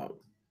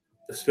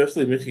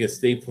 especially Michigan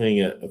State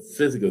playing a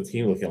physical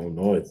team like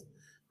Illinois.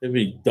 They'll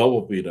be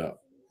double beat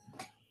up.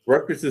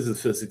 Rutgers is a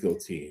physical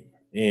team.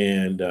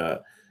 And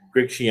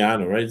Greg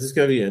Schiano, right? This is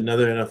going to be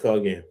another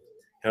NFL game,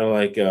 kind of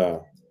like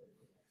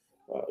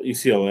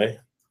UCLA.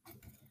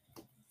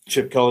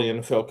 Chip Kelly,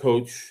 NFL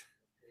coach,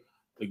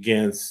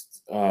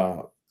 against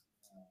the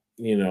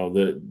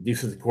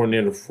defensive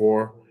coordinator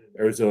for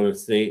Arizona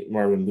State,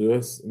 Marvin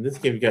Lewis. In this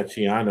game, you got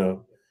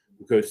Schiano,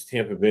 who coached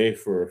Tampa Bay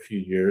for a few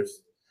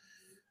years,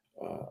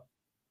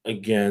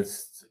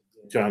 against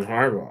Jim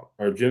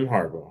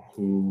Harbaugh,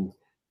 who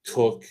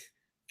took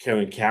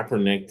Kevin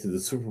Kaepernick to the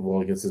Super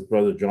Bowl against his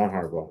brother, John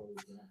Harbaugh.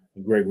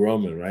 Greg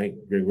Roman, right?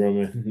 Greg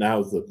Roman now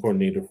is the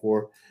coordinator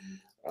for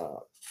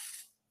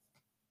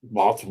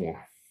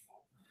Baltimore.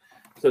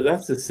 So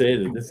that's to say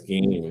that this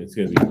game is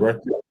going to be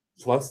Rutgers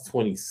plus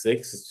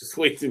 26. It's just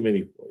way too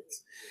many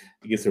points.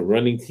 Against a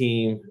running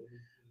team,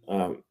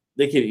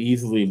 they could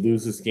easily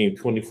lose this game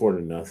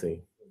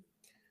 24-0,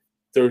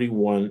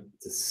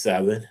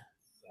 31-7.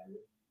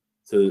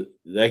 So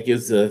that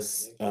gives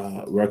us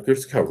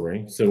Rutgers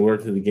covering, similar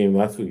to the game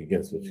last week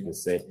against Michigan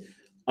State,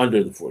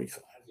 under the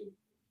 45.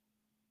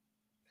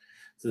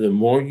 So the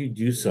more you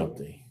do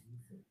something,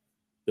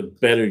 the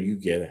better you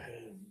get at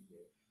it.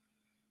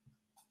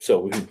 So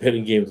we've been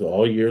betting games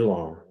all year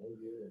long,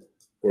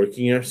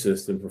 working our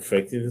system,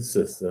 perfecting the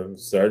system.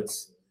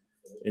 Starts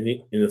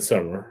in the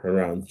summer,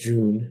 around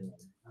June,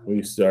 when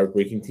you start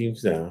breaking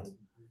teams down.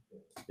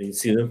 And you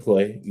see them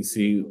play. You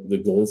see the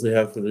goals they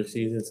have for their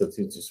season. Some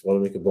teams just want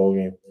to make a bowl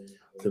game.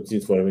 Some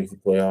teams want to make the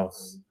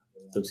playoffs.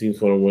 Some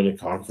teams want to win a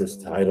conference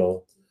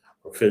title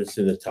or finish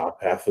in the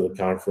top half of the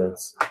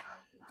conference.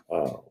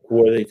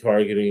 Who are they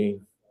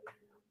targeting?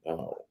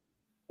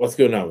 What's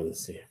going on with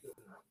this team?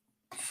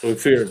 So we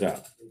figured it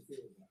out.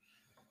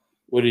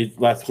 What do you,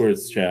 last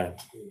words, Chad?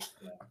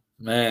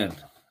 Man,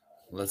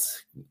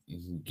 let's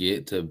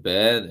get to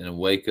bed and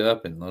wake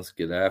up and let's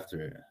get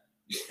after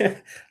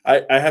it.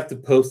 I have to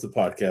post the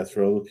podcast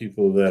for all the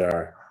people that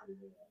are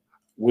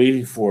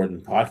waiting for it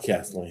in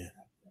podcast land,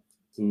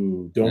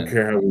 who don't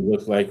care how we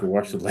look like or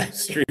watch the live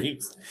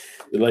streams.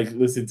 They like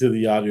listen to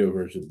the audio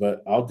version,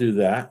 but I'll do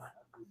that.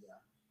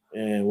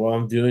 And while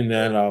I'm doing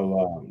that,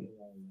 I'll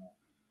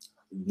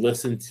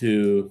listen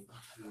to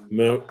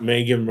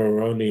Megan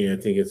Maroney, I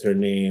think it's her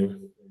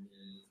name,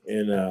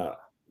 in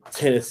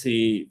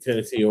Tennessee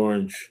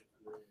Orange,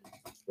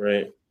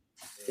 right?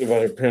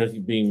 About her parents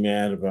being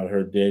mad about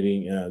her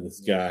dating this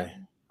guy.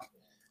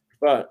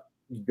 But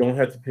you don't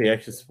have to pay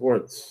Extra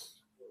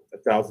Sports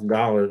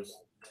 $1,000.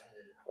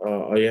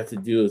 All you have to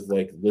do is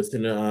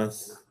listen to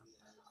us,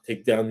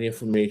 take down the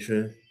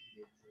information,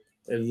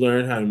 and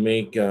learn how to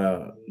make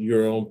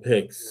your own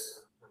picks.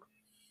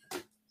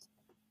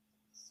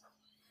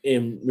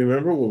 And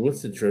remember what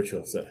Winston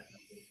Churchill said: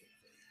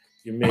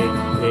 you make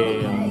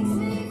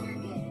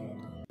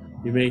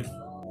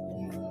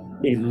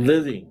a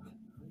living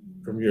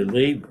from your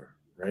labor,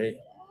 right?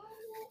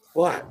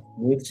 But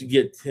once you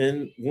give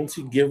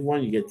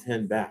one, you get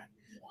 10 back.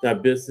 It's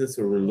not business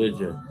or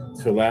religion,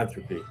 it's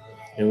philanthropy.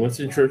 And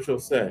Winston Churchill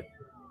said,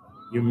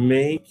 you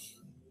make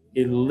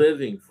a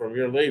living from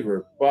your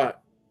labor,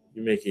 but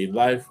you make a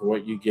life for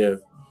what you give.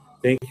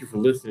 Thank you for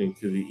listening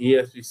to the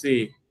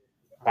ESBC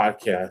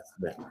Podcast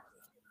Network.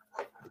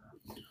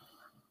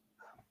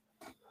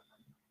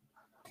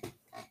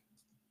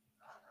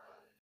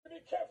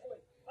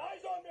 Carefully.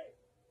 Eyes on me.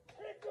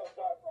 We didn't feel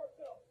sorry for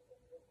ourselves.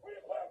 We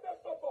didn't play our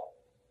best football.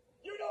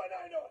 You know it,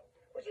 I know it.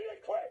 But you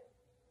didn't quit.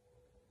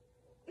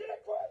 You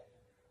didn't quit.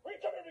 We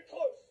come in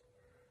close.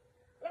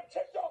 And I'm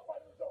ticked off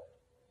by the result.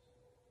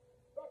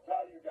 But I'm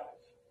proud of you guys.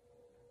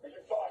 Because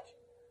you fought.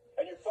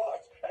 And you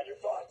fought. And you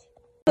fought.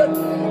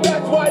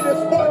 That's why this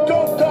sport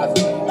don't cost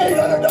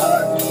 $800.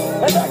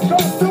 And that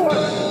goes to